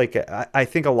people I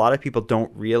think a lot of people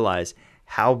don't realize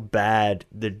how bad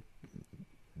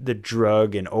the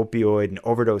drug and opioid and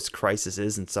overdose crisis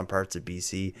is in some parts of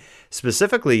BC,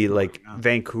 specifically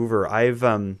Vancouver. I've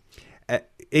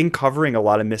in covering a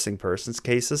lot of missing persons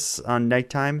cases on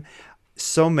Nighttime,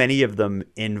 so many of them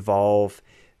involve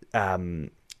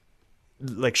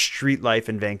street life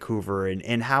in Vancouver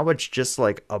and how it's just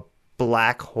like a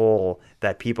black hole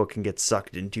that people can get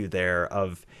sucked into there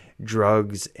of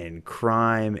drugs and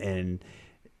crime and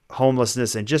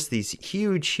homelessness and just these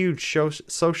huge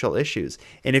social issues.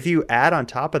 And if you add on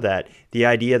top of that the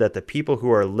idea that the people who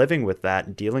are living with that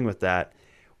and dealing with that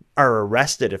are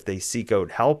arrested if they seek out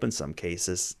help in some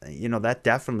cases, you know, that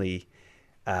definitely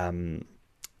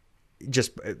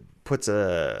just puts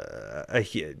a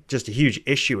huge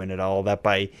issue in it all, that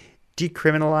by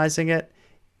decriminalizing it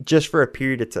just for a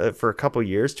period for a couple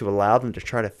years to allow them to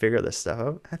try to figure this stuff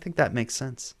out, I think that makes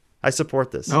sense. I support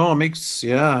this. Oh,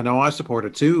 I support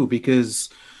it too,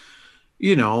 because,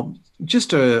 you know,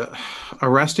 just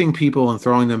arresting people and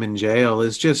throwing them in jail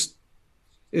is just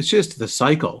the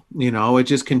cycle, you know, it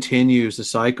just continues the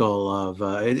cycle of,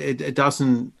 it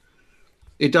doesn't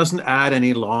add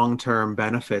any long-term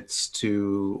benefits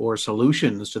to, or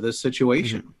solutions to this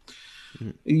situation.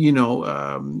 Mm-hmm. You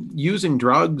know, using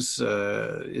drugs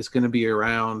is going to be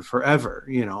around forever.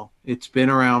 You know, it's been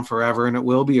around forever and it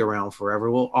will be around forever.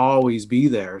 It will always be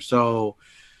there. So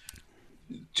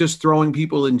just throwing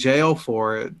people in jail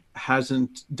for it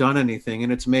hasn't done anything,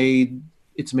 and it's made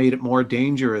it more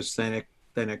dangerous than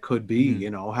it could be. Mm-hmm. You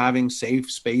know, having safe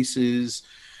spaces,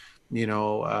 you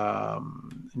know,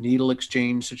 needle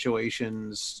exchange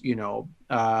situations, you know,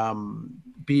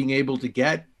 being able to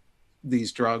get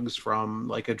these drugs from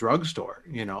like a drugstore,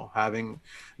 you know,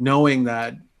 knowing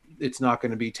that it's not going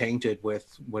to be tainted with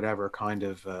whatever kind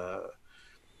of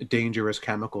dangerous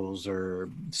chemicals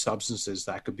or substances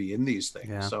that could be in these things.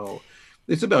 Yeah. So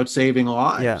it's about saving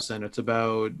lives, and it's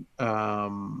about,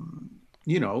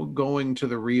 you know, going to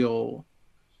the real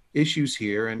issues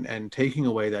here and taking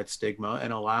away that stigma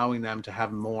and allowing them to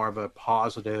have more of a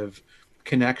positive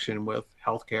connection with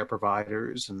healthcare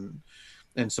providers and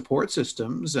support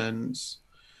systems. And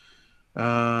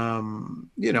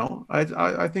you know,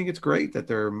 I think it's great that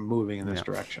they're moving in this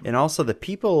direction. And also the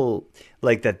people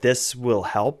like that this will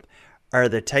help are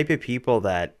the type of people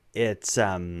that it's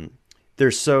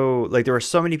there's so like there are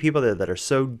so many people there that are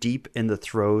so deep in the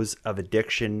throes of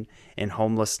addiction and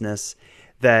homelessness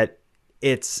that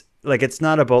it's like it's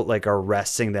not about like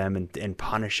arresting them and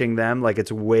punishing them. Like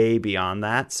it's way beyond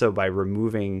that. So by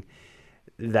removing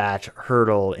that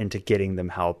hurdle into getting them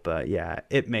help,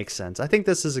 it makes sense. I think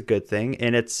this is a good thing,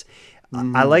 and it's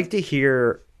I like to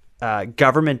hear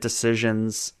government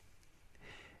decisions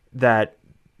that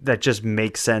just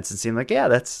make sense and seem like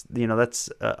that's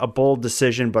a bold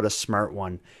decision but a smart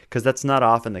one, because that's not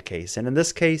often the case. And in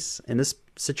this case, in this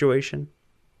situation,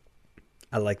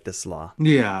 I like this law.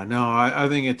 Yeah, no, I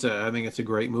think it's a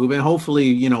great move, and hopefully,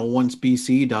 you know, once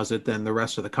BC does it, then the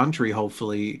rest of the country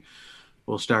hopefully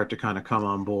will start to kind of come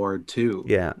on board too.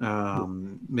 Yeah.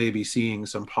 Maybe seeing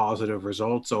some positive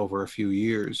results over a few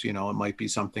years. You know, it might be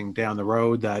something down the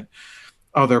road that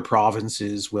other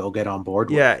provinces will get on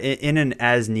board with. Yeah, in an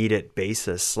as needed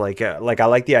basis. Like I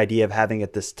like the idea of having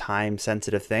it this time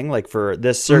sensitive thing, like for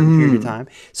this certain period of time.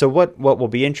 So what will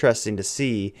be interesting to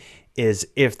see is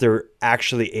if they're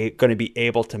actually going to be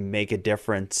able to make a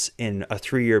difference in a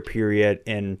 3-year period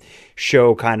and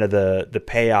show kind of the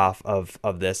payoff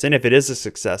of this. And if it is a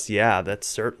success, that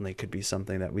certainly could be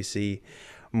something that we see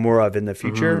more of in the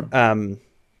future.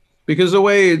 Because the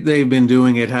way they've been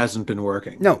doing it hasn't been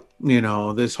working. No. You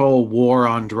know, this whole war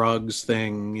on drugs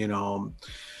thing, you know,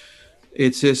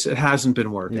 it hasn't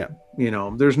been working. Yeah. You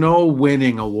know, there's no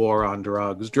winning a war on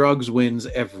drugs. Drugs wins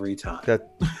every time.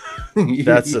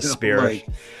 That's the spirit.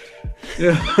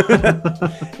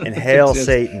 And hail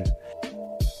Satan.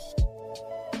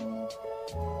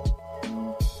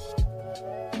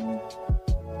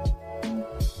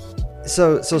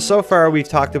 So far we've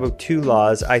talked about 2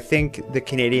 laws. I think the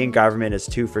Canadian government is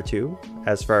 2 for 2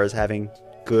 as far as having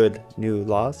good new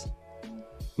laws.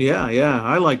 Yeah,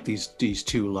 I like these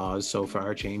 2 laws so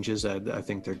far, changes. I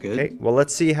think they're good. Okay, well,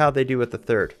 let's see how they do with the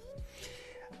third.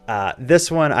 This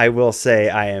one, I will say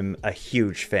I am a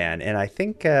huge fan, and I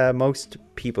think most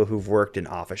people who've worked an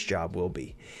office job will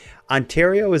be.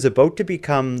 Ontario is about to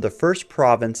become the first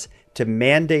province to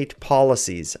mandate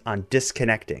policies on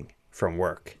disconnecting from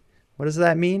work. What does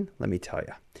that mean? Let me tell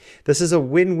you. This is a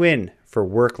win-win for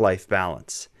work-life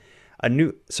balance.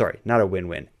 Not a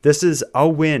win-win. This is a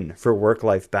win for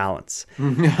work-life balance.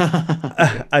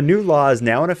 A new law is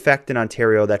now in effect in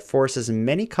Ontario that forces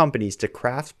many companies to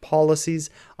craft policies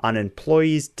on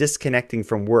employees disconnecting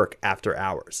from work after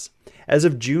hours. As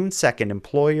of June 2nd,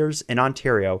 employers in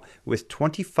Ontario with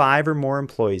 25 or more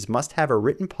employees must have a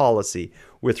written policy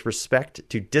with respect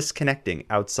to disconnecting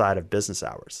outside of business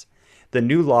hours. The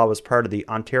new law was part of the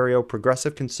Ontario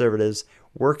Progressive Conservatives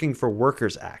Working for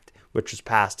Workers Act, which was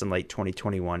passed in late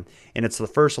 2021, and it's the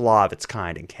first law of its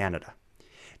kind in Canada.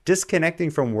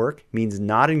 Disconnecting from work means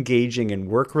not engaging in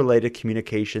work-related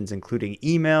communications, including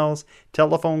emails,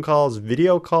 telephone calls,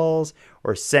 video calls,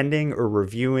 or sending or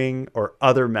reviewing or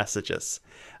other messages,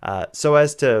 so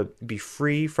as to be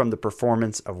free from the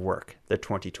performance of work, the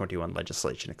 2021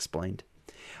 legislation explained.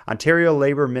 Ontario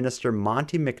Labour Minister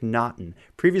Monty McNaughton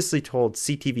previously told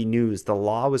CTV News the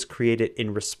law was created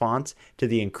in response to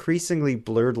the increasingly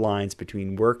blurred lines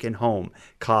between work and home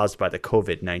caused by the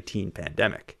COVID-19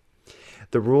 pandemic.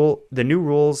 The new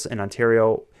rules in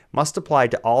Ontario must apply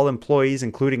to all employees,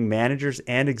 including managers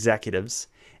and executives,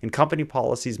 and company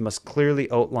policies must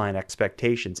clearly outline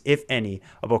expectations, if any,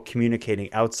 about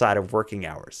communicating outside of working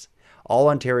hours. All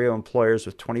Ontario employers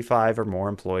with 25 or more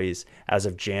employees as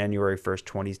of January 1st,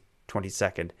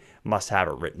 2022 must have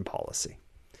a written policy.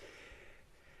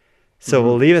 So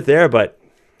we'll leave it there, but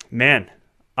man,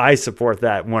 I support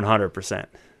that 100%.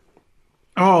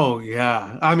 Oh,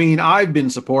 yeah. I mean, I've been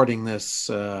supporting this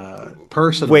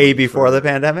personally. Way before the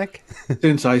pandemic?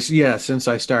 since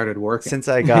I started working. Since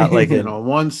I got like,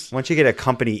 once you get a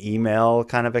company email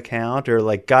kind of account, or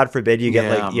like, God forbid, you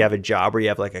get you have a job where you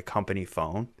have like a company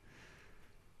phone.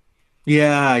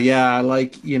 Yeah.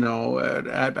 Like,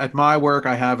 at my work,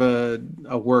 I have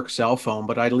a work cell phone,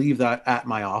 but I leave that at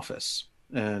my office.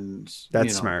 And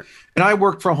that's smart. And I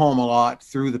worked from home a lot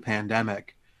through the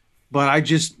pandemic. But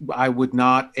I would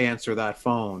not answer that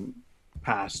phone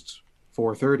past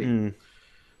 4:30.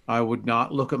 I would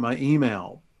not look at my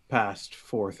email past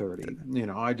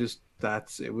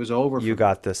 4:30. It was over. You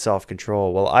got the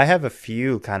self-control. Well, I have a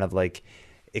few kind of like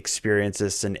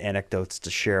experiences and anecdotes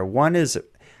to share. One is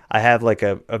I have like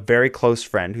a very close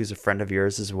friend who's a friend of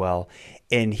yours as well.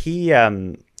 And he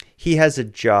has a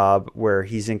job where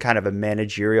he's in kind of a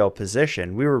managerial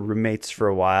position. We were roommates for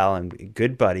a while and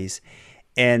good buddies.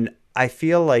 And I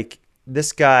feel like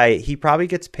this guy, he probably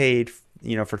gets paid,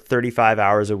 for 35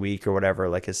 hours a week or whatever,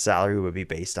 like his salary would be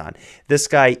based on. This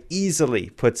guy easily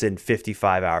puts in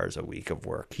 55 hours a week of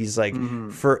work. He's like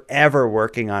forever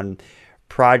working on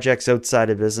projects outside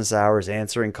of business hours,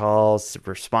 answering calls,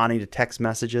 responding to text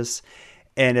messages.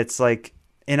 And it's like,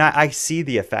 and I see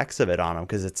the effects of it on him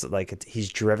because it's like he's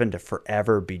driven to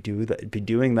forever be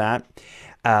doing that.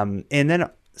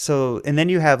 And then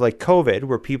you have like COVID,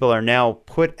 where people are now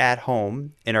put at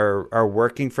home and are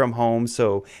working from home.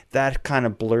 So that kind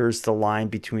of blurs the line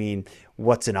between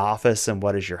what's an office and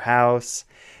what is your house.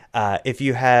 If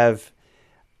you have,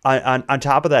 on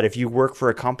top of that, if you work for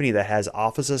a company that has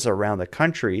offices around the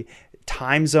country,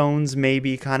 time zones may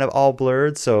be kind of all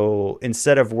blurred. So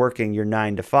instead of working your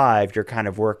 9 to 5, you're kind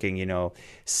of working,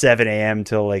 7 a.m.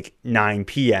 till like 9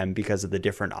 p.m. because of the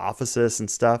different offices and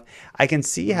stuff. I can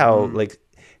see how like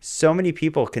so many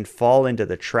people can fall into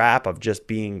the trap of just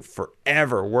being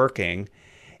forever working.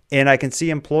 And I can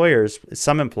see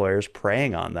some employers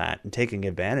preying on that and taking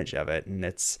advantage of it. And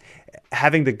it's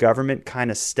having the government kind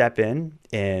of step in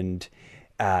and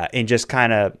just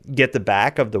kind of get the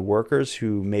back of the workers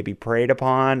who may be preyed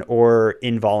upon or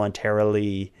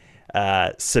involuntarily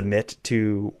submit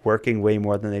to working way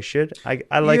more than they should.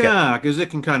 I like it. Yeah, because it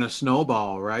can kind of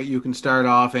snowball, right? You can start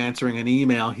off answering an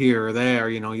email here or there,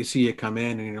 you see it come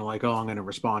in and you're like, oh, I'm going to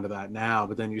respond to that now.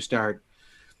 But then you start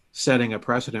setting a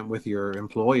precedent with your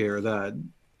employer that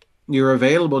you're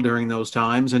available during those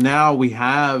times. And now we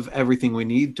have everything we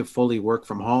need to fully work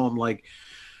from home. Like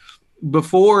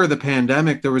before the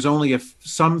pandemic, there was only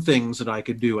some things that I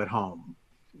could do at home.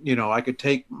 I could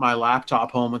take my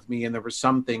laptop home with me and there were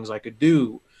some things I could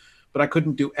do, but I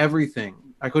couldn't do everything.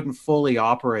 I couldn't fully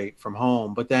operate from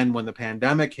home. But then when the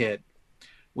pandemic hit,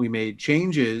 we made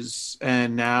changes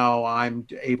and now I'm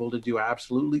able to do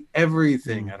absolutely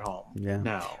everything at home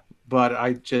now. But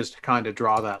I just kind of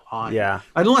draw that line. Yeah.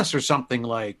 Unless there's something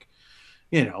like,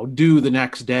 due the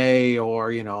next day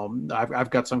or, I've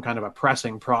got some kind of a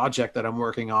pressing project that I'm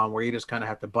working on where you just kind of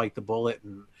have to bite the bullet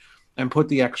and put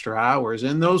the extra hours,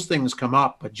 and those things come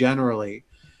up. But generally,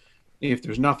 if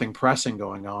there's nothing pressing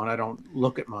going on, I don't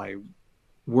look at my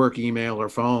work email or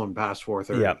phone past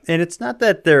 4:30. Yeah. And it's not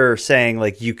that they're saying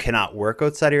like you cannot work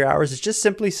outside of your hours. It's just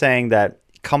simply saying that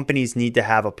companies need to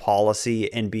have a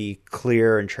policy and be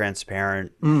clear and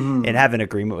transparent and have an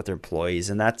agreement with their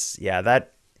employees. And that's,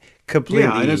 that completely.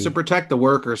 Yeah, and it's to protect the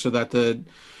worker so that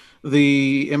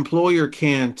the employer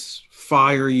can't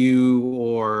fire you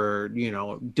or,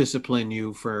 discipline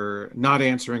you for not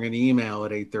answering an email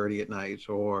at 8:30 at night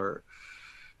or,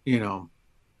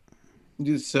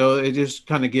 so it just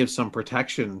kind of gives some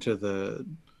protection to the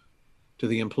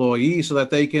employee so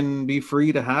that they can be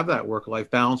free to have that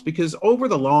work-life balance. Because over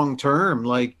the long term,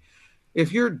 like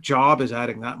if your job is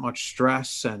adding that much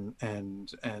stress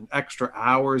and extra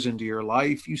hours into your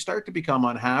life, you start to become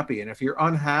unhappy. And if you're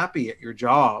unhappy at your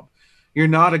job, you're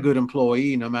not a good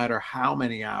employee, no matter how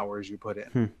many hours you put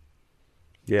in.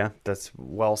 Yeah, that's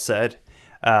well said.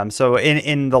 So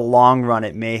in the long run,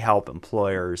 it may help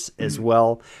employers as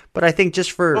well. But I think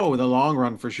just for the long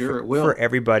run, for sure, it will. For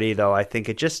everybody, though, I think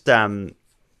it just in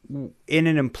an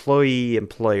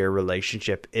employee-employer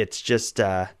relationship, it's just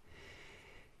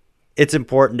it's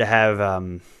important to have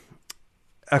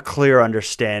a clear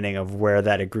understanding of where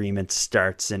that agreement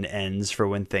starts and ends for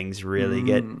when things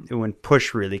really when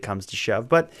push really comes to shove.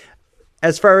 But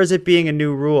as far as it being a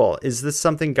new rule, is this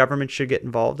something government should get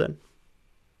involved in?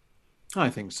 I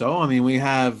think so. I mean, we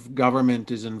have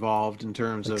government is involved in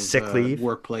terms of sick leave,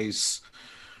 workplace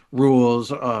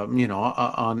rules,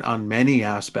 on many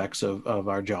aspects of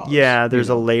our jobs. Yeah, there's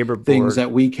a labor board. Things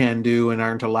that we can do and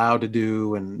aren't allowed to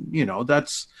do. And,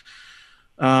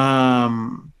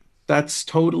 that's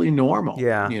totally normal.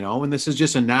 Yeah. And this is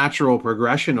just a natural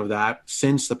progression of that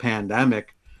since the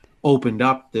pandemic opened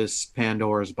up this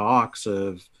Pandora's box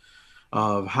of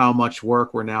how much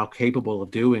work we're now capable of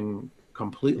doing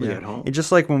completely at home. And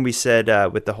just like when we said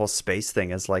with the whole space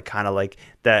thing is like kind of like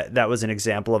that was an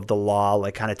example of the law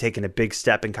like kind of taking a big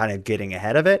step and kind of getting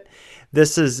ahead of it.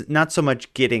 This is not so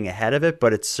much getting ahead of it,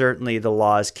 but it's certainly the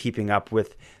law is keeping up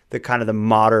with the kind of the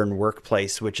modern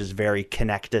workplace, which is very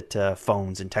connected to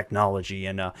phones and technology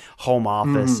and a home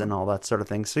office and all that sort of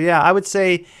thing. So yeah, I would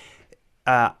say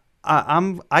I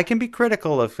can be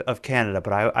critical of Canada,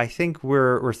 but I think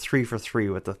we're 3 for 3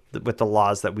 with the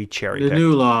laws that we cherry picked. The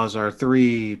new laws are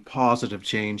 3 positive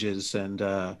changes, and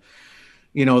the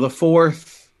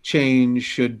fourth change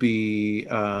should be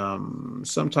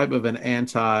some type of an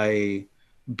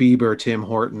anti-Bieber Tim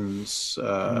Hortons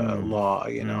law.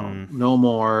 No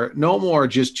more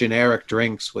just generic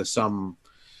drinks with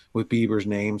Bieber's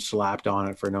name slapped on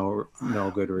it for no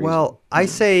good reason. Well, I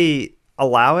say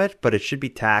allow it, but it should be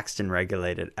taxed and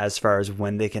regulated as far as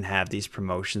when they can have these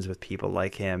promotions with people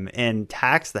like him and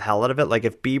tax the hell out of it. Like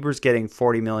if Bieber's getting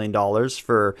 $40 million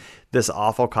for this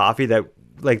awful coffee that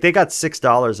like they got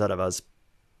 $6 out of us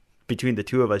between the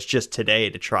two of us just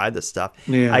today to try this stuff.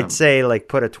 Yeah. I'd say like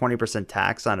put a 20%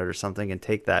 tax on it or something and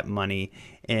take that money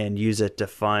and use it to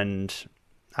fund,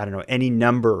 I don't know, any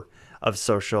number of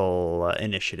social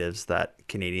initiatives that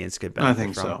Canadians could benefit from. I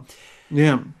think so.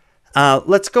 Yeah.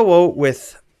 Let's go out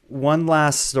with one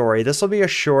last story. This will be a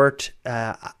short,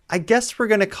 I guess we're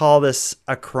going to call this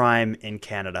a crime in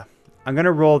Canada. I'm going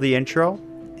to roll the intro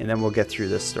and then we'll get through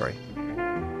this story.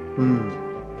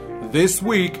 This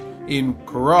week in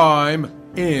Crime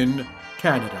in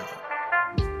Canada.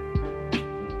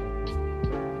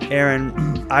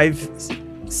 Aaron, I've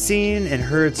seen and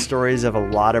heard stories of a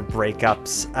lot of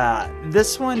breakups.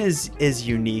 This one is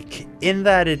unique in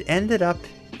that it ended up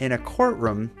in a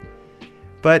courtroom,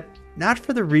 but not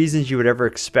for the reasons you would ever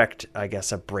expect, I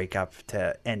guess, a breakup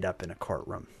to end up in a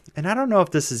courtroom. And I don't know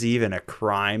if this is even a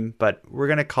crime, but we're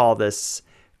going to call this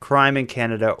crime in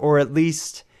Canada, or at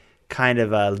least kind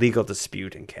of a legal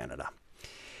dispute in Canada.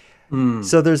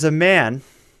 So there's a man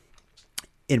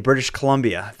in British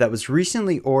Columbia that was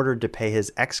recently ordered to pay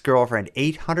his ex-girlfriend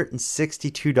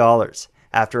 $862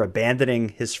 after abandoning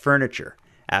his furniture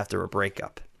after a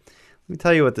breakup. Let me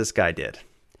tell you what this guy did.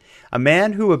 A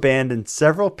man who abandoned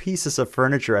several pieces of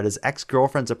furniture at his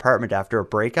ex-girlfriend's apartment after a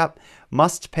breakup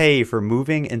must pay for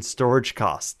moving and storage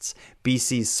costs,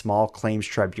 BC's Small Claims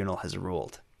Tribunal has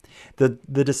ruled.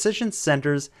 The decision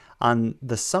centers on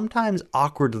the sometimes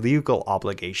awkward legal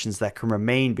obligations that can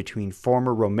remain between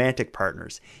former romantic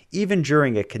partners, even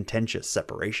during a contentious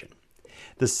separation.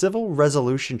 The Civil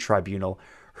Resolution Tribunal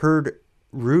heard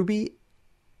Ruby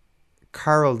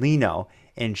Carolino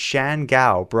and Shan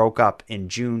Gao broke up in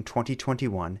June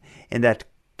 2021, and that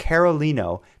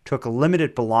Carolino took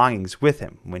limited belongings with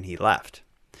him when he left.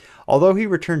 Although he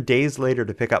returned days later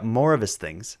to pick up more of his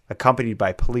things, accompanied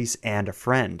by police and a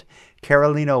friend,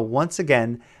 Carolino once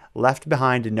again left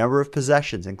behind a number of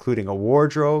possessions, including a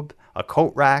wardrobe, a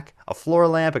coat rack, a floor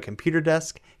lamp, a computer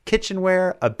desk,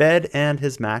 kitchenware, a bed, and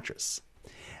his mattress.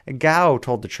 Gao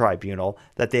told the tribunal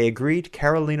that they agreed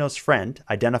Carolino's friend,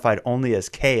 identified only as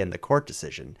K in the court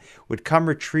decision, would come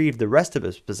retrieve the rest of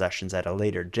his possessions at a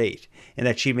later date, and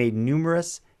that she made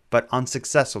numerous but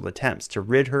unsuccessful attempts to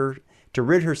rid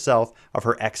herself of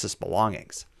her ex's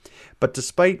belongings. But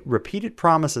despite repeated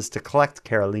promises to collect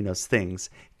Carolino's things,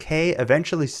 Kay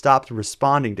eventually stopped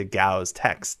responding to Gao's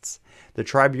texts. The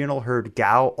tribunal heard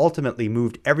Gao ultimately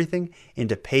moved everything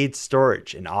into paid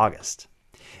storage in August.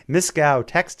 Miss Gao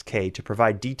texted Kay to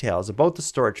provide details about the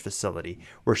storage facility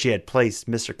where she had placed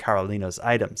Mr. Carolino's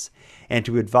items, and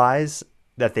to advise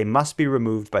that they must be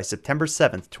removed by September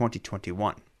 7th,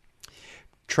 2021.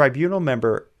 Tribunal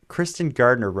member Kristen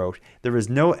Gardner wrote, "There is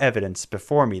no evidence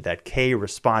before me that Kay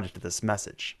responded to this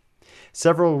message."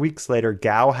 Several weeks later,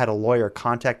 Gao had a lawyer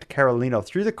contact Carolino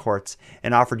through the courts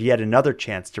and offered yet another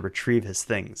chance to retrieve his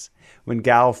things. When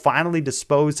Gao finally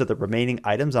disposed of the remaining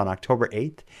items on October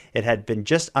 8th, it had been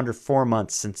just under 4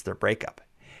 months since their breakup.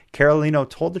 Carolino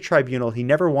told the tribunal he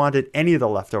never wanted any of the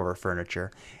leftover furniture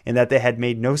and that they had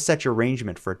made no such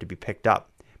arrangement for it to be picked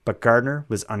up, but Gardner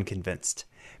was unconvinced.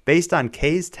 Based on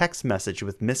Kay's text message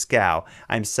with Miss Gao,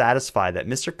 I'm satisfied that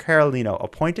Mr. Carolino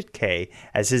appointed Kay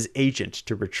as his agent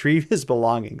to retrieve his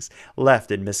belongings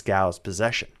left in Miss Gao's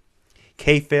possession.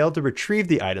 Kay failed to retrieve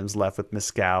the items left with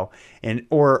Miss Gao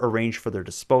or arrange for their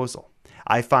disposal.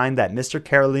 I find that Mr.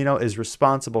 Carolino is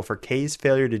responsible for Kay's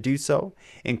failure to do so,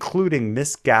 including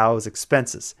Miss Gao's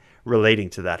expenses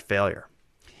relating to that failure.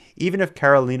 Even if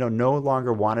Carolino no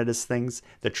longer wanted his things,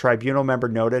 the tribunal member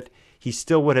noted, he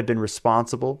still would have been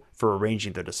responsible for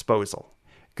arranging their disposal.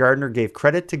 Gardner gave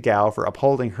credit to Gao for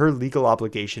upholding her legal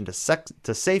obligation to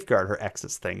safeguard her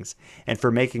ex's things and for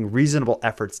making reasonable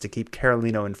efforts to keep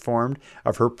Carolino informed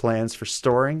of her plans for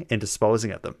storing and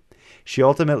disposing of them. She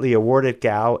ultimately awarded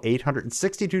Gao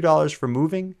 $862 for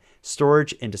moving,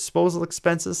 storage, and disposal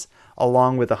expenses,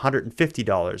 along with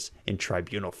 $150 in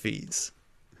tribunal fees.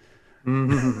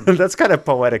 Mm-hmm. That's kind of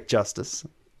poetic justice.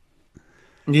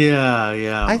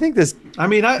 Yeah. I think this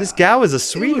Gao is a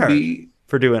sweetheart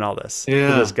for doing all this for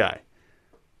this guy.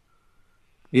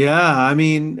 Yeah, I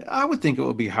mean, I would think it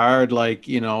would be hard. Like,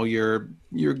 you know, you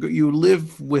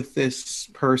live with this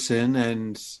person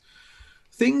and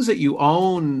things that you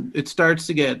own, it starts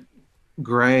to get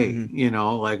gray, mm-hmm. you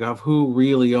know, like of who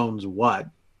really owns what,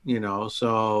 you know.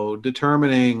 So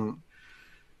determining,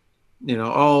 you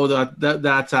know, oh,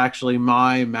 that's actually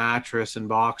my mattress and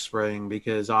box spring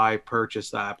because I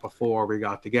purchased that before we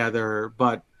got together.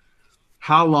 But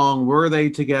how long were they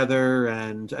together,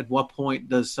 and at what point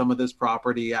does some of this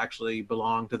property actually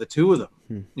belong to the two of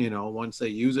them? You know, once they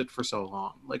use it for so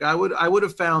long. Like I would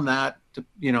have found that to,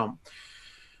 you know,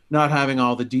 not having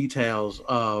all the details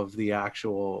of the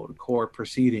actual court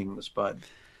proceedings, but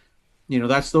you know,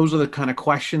 those are the kind of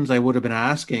questions I would have been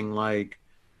asking, like,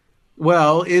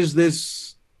 well, is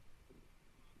this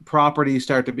property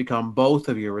start to become both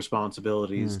of your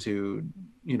responsibilities to,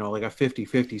 you know, like a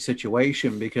 50-50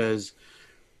 situation, because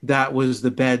that was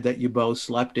the bed that you both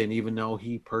slept in, even though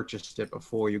he purchased it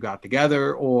before you got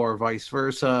together, or vice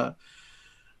versa.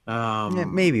 Yeah,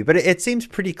 maybe, but it seems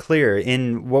pretty clear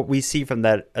in what we see from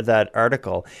that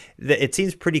article. It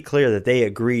seems pretty clear that they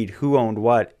agreed who owned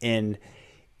what, and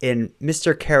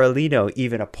Mr. Carolino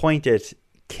even appointed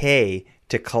Kay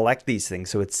to collect these things.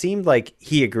 So it seemed like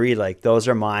he agreed, like, those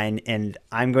are mine and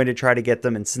I'm going to try to get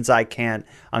them. And since I can't,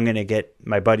 I'm going to get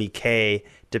my buddy Kay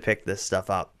to pick this stuff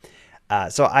up.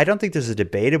 So I don't think there's a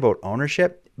debate about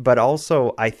ownership, but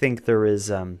also I think there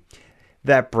is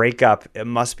that breakup. It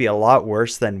must be a lot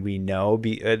worse than we know,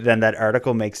 than that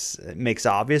article makes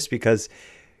obvious, because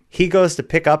he goes to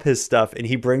pick up his stuff and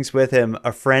he brings with him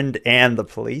a friend and the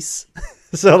police.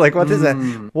 So, like, what is that?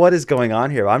 What is going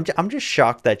on here? I'm just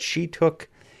shocked that she took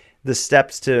the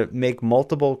steps to make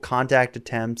multiple contact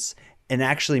attempts and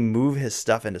actually move his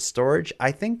stuff into storage.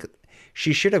 I think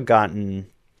she should have gotten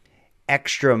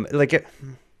extra, like,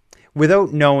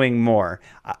 without knowing more.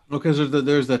 Because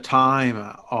there's the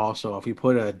time also. If you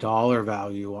put a dollar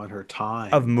value on her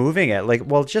time of moving it, like,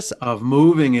 well, just of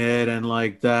moving it, and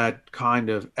like that kind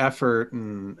of effort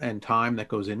and time that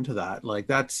goes into that, like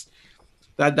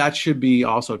that should be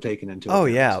also taken into account. Oh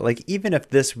yeah, like even if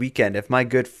this weekend, if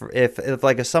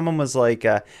someone was like,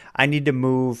 I need to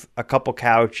move a couple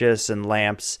couches and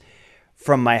lamps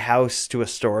from my house to a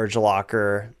storage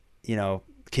locker, you know,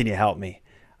 can you help me?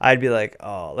 I'd be like,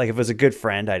 oh, like if it was a good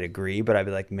friend, I'd agree. But I'd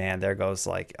be like, man, there goes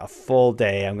like a full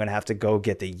day. I'm going to have to go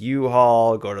get the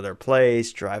U-Haul, go to their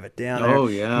place, drive it down there. Oh,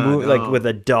 yeah, Move, like no. with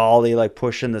a dolly, like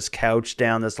pushing this couch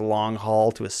down this long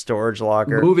hall to a storage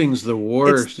locker. Moving's the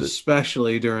worst, the-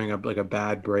 especially during a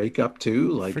bad breakup too.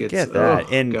 Like Forget that. Oh,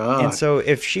 and God. so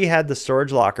if she had the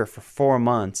storage locker for 4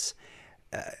 months,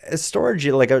 storage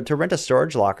to rent a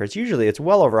storage locker, it's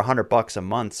well over $100 a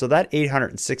month. So that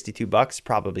 $862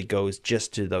 probably goes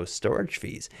just to those storage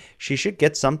fees. She should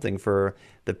get something for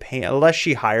the pay, unless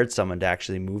she hired someone to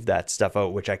actually move that stuff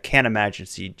out, which I can't imagine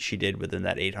she did within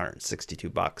that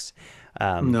 $862.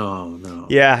 No.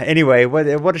 Yeah. Anyway,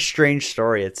 what a strange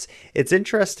story. It's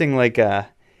interesting. Like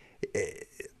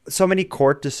so many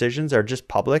court decisions are just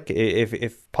public,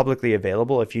 if publicly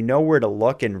available. If you know where to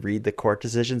look and read the court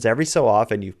decisions, every so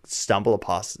often you stumble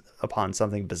upon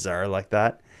something bizarre like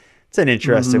that. It's an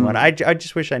interesting one. I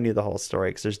just wish I knew the whole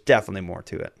story, because there's definitely more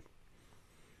to it.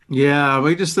 Yeah,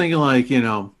 we're just thinking like,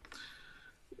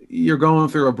 you're going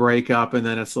through a breakup, and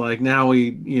then it's like now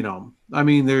I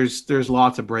mean, there's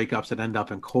lots of breakups that end up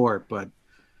in court, but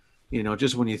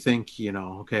just when you think,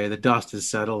 okay, the dust has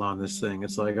settled on this thing,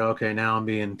 it's like, okay, now I'm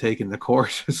being taken to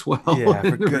court as well. Yeah,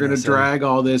 We're going to drag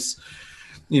all this,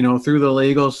 through the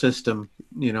legal system,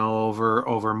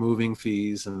 over moving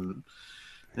fees and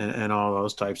all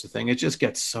those types of things. It just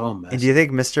gets so messy. And do you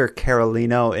think Mr.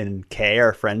 Carolino and Kay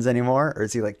are friends anymore? Or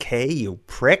is he like, Kay, you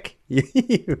prick? You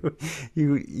said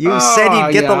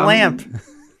you'd get the lamp.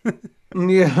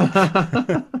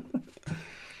 Yeah.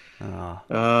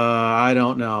 I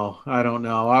don't know.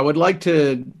 I would like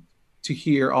to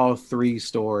hear all three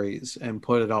stories and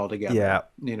put it all together. Yeah.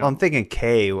 Well, I'm thinking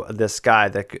Kay, this guy,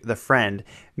 the friend,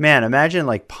 man, imagine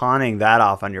like pawning that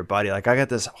off on your buddy. Like, I got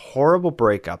this horrible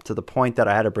breakup to the point that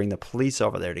I had to bring the police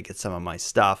over there to get some of my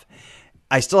stuff.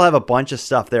 I still have a bunch of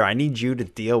stuff there. I need you to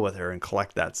deal with her and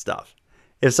collect that stuff.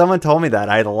 If someone told me that,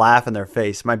 I'd laugh in their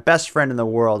face. My best friend in the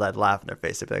world, I'd laugh in their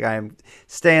face. I'd be like, I am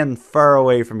staying far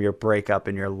away from your breakup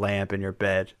and your lamp and your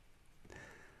bed.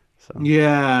 So.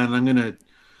 Yeah, and I'm going to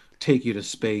take you to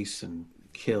space and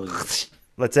kill you.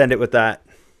 Let's end it with that.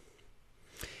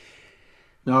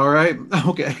 All right.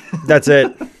 Okay. That's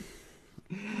it.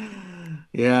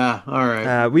 Yeah. All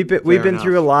right. We've been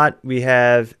through a lot. We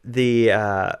have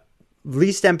the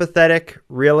least empathetic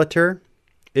realtor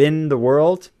in the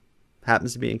world.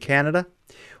 Happens to be in Canada.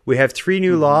 We have 3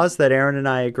 new laws that Aaron and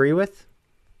I agree with.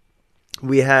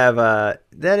 We have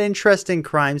that interesting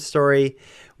crime story.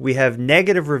 We have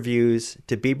negative reviews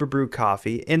to Bieber Brew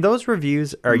Coffee, and those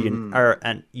reviews are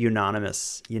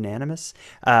unanimous. Unanimous.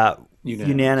 I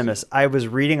was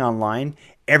reading online.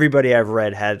 Everybody I've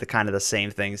read had the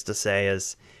same things to say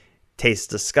as tastes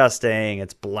disgusting.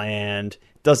 It's bland.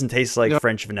 Doesn't taste like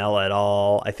French vanilla at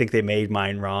all. I think they made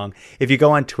mine wrong. If you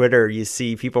go on Twitter, you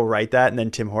see people write that, and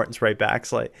then Tim Hortons write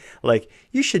back like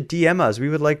you should DM us. We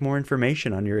would like more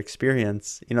information on your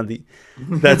experience.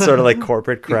 That sort of like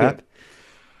corporate crap.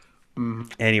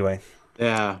 Anyway,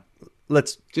 yeah.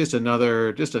 Let's just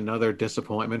another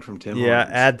disappointment from Tim. Yeah,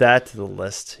 Hortons. add that to the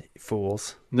list,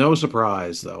 fools. No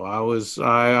surprise though.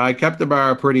 I kept the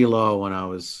bar pretty low when I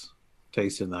was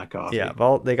tasting that coffee. Yeah,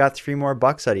 well, they got $3 more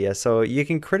out of you, so you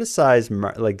can criticize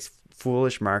like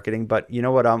foolish marketing, but you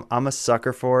know what I'm a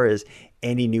sucker for is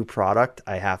any new product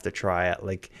I have to try it.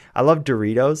 Like, I love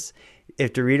Doritos.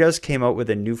 If Doritos came out with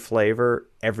a new flavor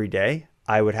every day,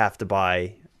 I would have to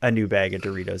buy a new bag of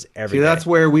Doritos every day. That's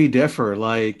where we differ.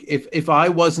 Like, if I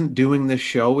wasn't doing this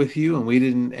show with you and we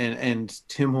didn't, and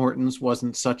Tim Hortons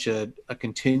wasn't such a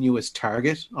continuous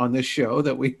target on this show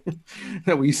that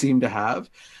we seem to have,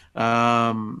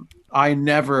 I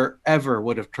never ever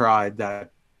would have tried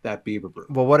that Bieber Brew.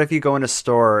 Well, what if you go in a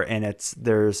store and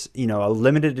there's a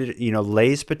limited,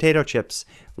 Lay's potato chips,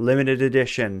 limited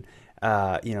edition,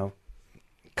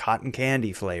 cotton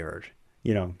candy flavored,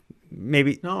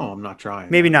 maybe. No, I'm not trying.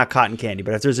 Maybe not cotton candy,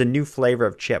 but if there's a new flavor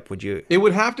of chip, would you? It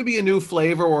would have to be a new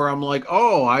flavor where I'm like,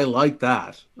 oh, I like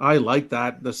that. I like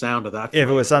that, the sound of that flavor. If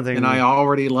it was something, and I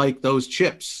already like those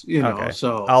chips, okay.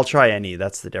 So I'll try any.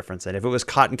 That's the difference. And if it was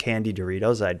cotton candy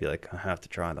Doritos, I'd be like, I have to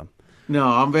try them. No,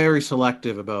 I'm very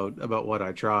selective about what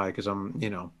I try because I'm,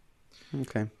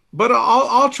 Okay. But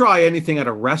I'll try anything at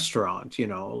a restaurant,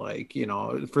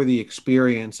 for the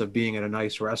experience of being at a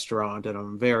nice restaurant, and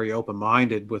I'm very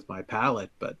open-minded with my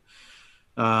palate. But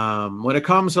when it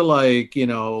comes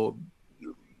to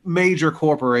major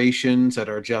corporations that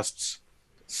are just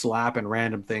slapping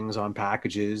random things on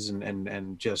packages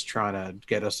and just trying to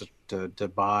get us to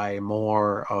buy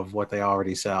more of what they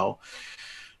already sell,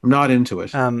 I'm not into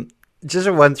it.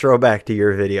 Just one throwback to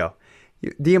your video.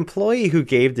 The employee who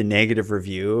gave the negative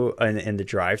review in the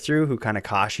drive-thru, who kind of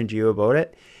cautioned you about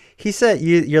it, he said,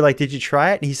 you're like, did you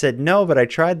try it? And he said, no, but I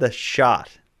tried the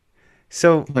shot.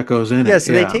 So that goes in yeah, it.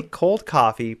 So they take cold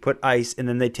coffee, put ice, and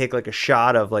then they take like a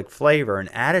shot of like flavor and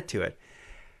add it to it.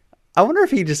 I wonder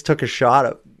if he just took a shot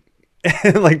of,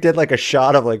 like did like a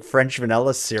shot of like French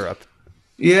vanilla syrup.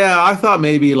 Yeah, I thought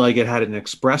maybe like it had an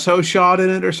espresso shot in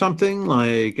it or something.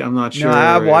 Like, I'm not sure. No,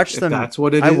 I watched if them. That's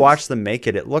what it is. I watched them make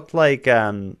it. It looked like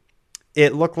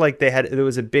they had. There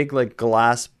was a big like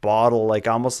glass bottle, like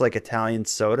almost like Italian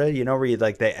soda. You know, where you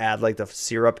like they add like the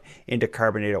syrup into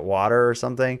carbonated water or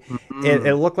something. Mm-hmm.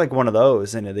 It looked like one of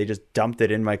those, and they just dumped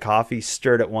it in my coffee,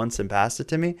 stirred it once, and passed it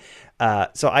to me.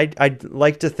 So I'd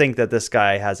like to think that this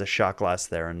guy has a shot glass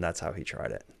there, and that's how he tried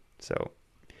it. So.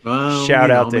 Well,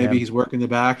 shout out to maybe him. He's working the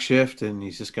back shift and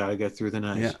he's just got to get through the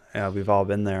night. Yeah, we've all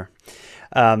been there.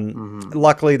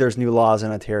 Luckily, there's new laws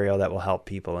in Ontario that will help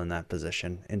people in that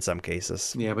position in some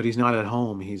cases. Yeah, but he's not at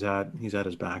home. He's at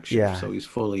his back shift, Yeah. so he's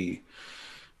fully,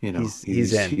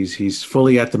 he's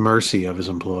fully at the mercy of his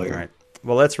employer. All right.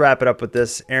 Well, let's wrap it up with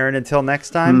this, Aaron. Until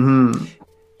next time,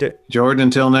 Jordan.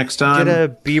 Until next time, get a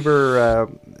Bieber.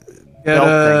 Get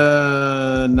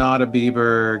a not a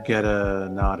Bieber. Get a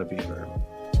not a Bieber.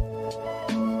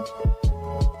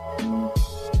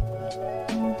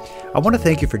 I want to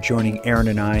thank you for joining Aaron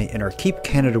and I in our Keep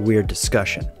Canada Weird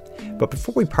discussion. But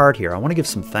before we part here, I want to give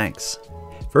some thanks.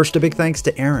 First, a big thanks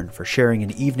to Aaron for sharing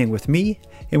an evening with me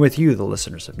and with you, the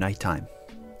listeners of Nighttime.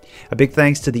 A big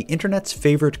thanks to the internet's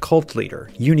favorite cult leader,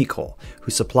 Unicole, who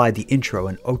supplied the intro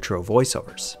and outro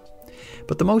voiceovers.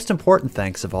 But the most important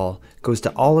thanks of all goes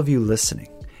to all of you listening,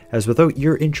 as without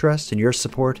your interest and your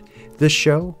support, this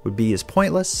show would be as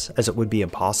pointless as it would be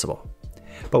impossible.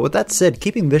 But with that said,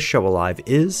 keeping this show alive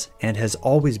is and has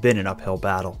always been an uphill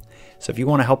battle. So if you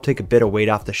want to help take a bit of weight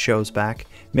off the show's back,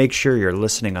 make sure you're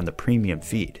listening on the premium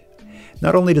feed.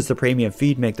 Not only does the premium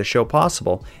feed make the show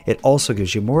possible, it also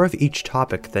gives you more of each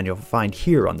topic than you'll find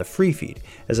here on the free feed,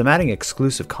 as I'm adding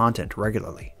exclusive content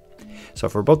regularly. So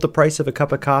for about the price of a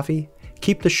cup of coffee,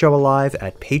 keep the show alive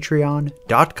at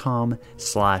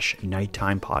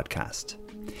patreon.com/nighttimepodcast.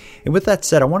 And with that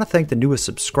said, I want to thank the newest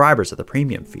subscribers of the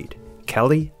premium feed.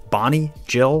 Kelly, Bonnie,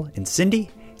 Jill, and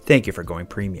Cindy, thank you for going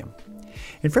premium.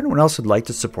 And for anyone else who'd like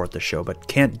to support the show but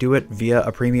can't do it via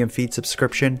a premium feed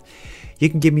subscription, you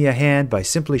can give me a hand by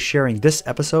simply sharing this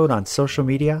episode on social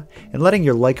media and letting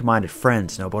your like-minded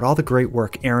friends know about all the great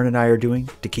work Aaron and I are doing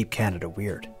to keep Canada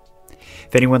weird.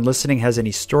 If anyone listening has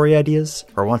any story ideas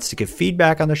or wants to give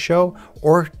feedback on the show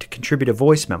or to contribute a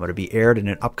voice memo to be aired in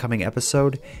an upcoming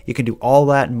episode, you can do all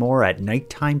that and more at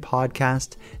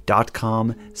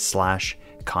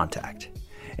nighttimepodcast.com/contact.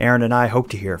 Aaron and I hope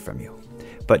to hear from you.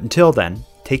 But until then,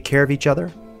 take care of each other,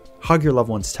 hug your loved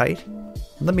ones tight, and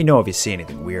let me know if you see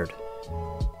anything weird.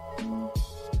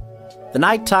 The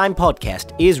Nighttime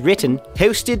Podcast is written,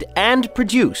 hosted, and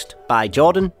produced by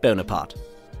Jordan Bonaparte.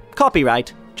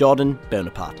 Copyright Jordan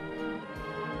Bonaparte.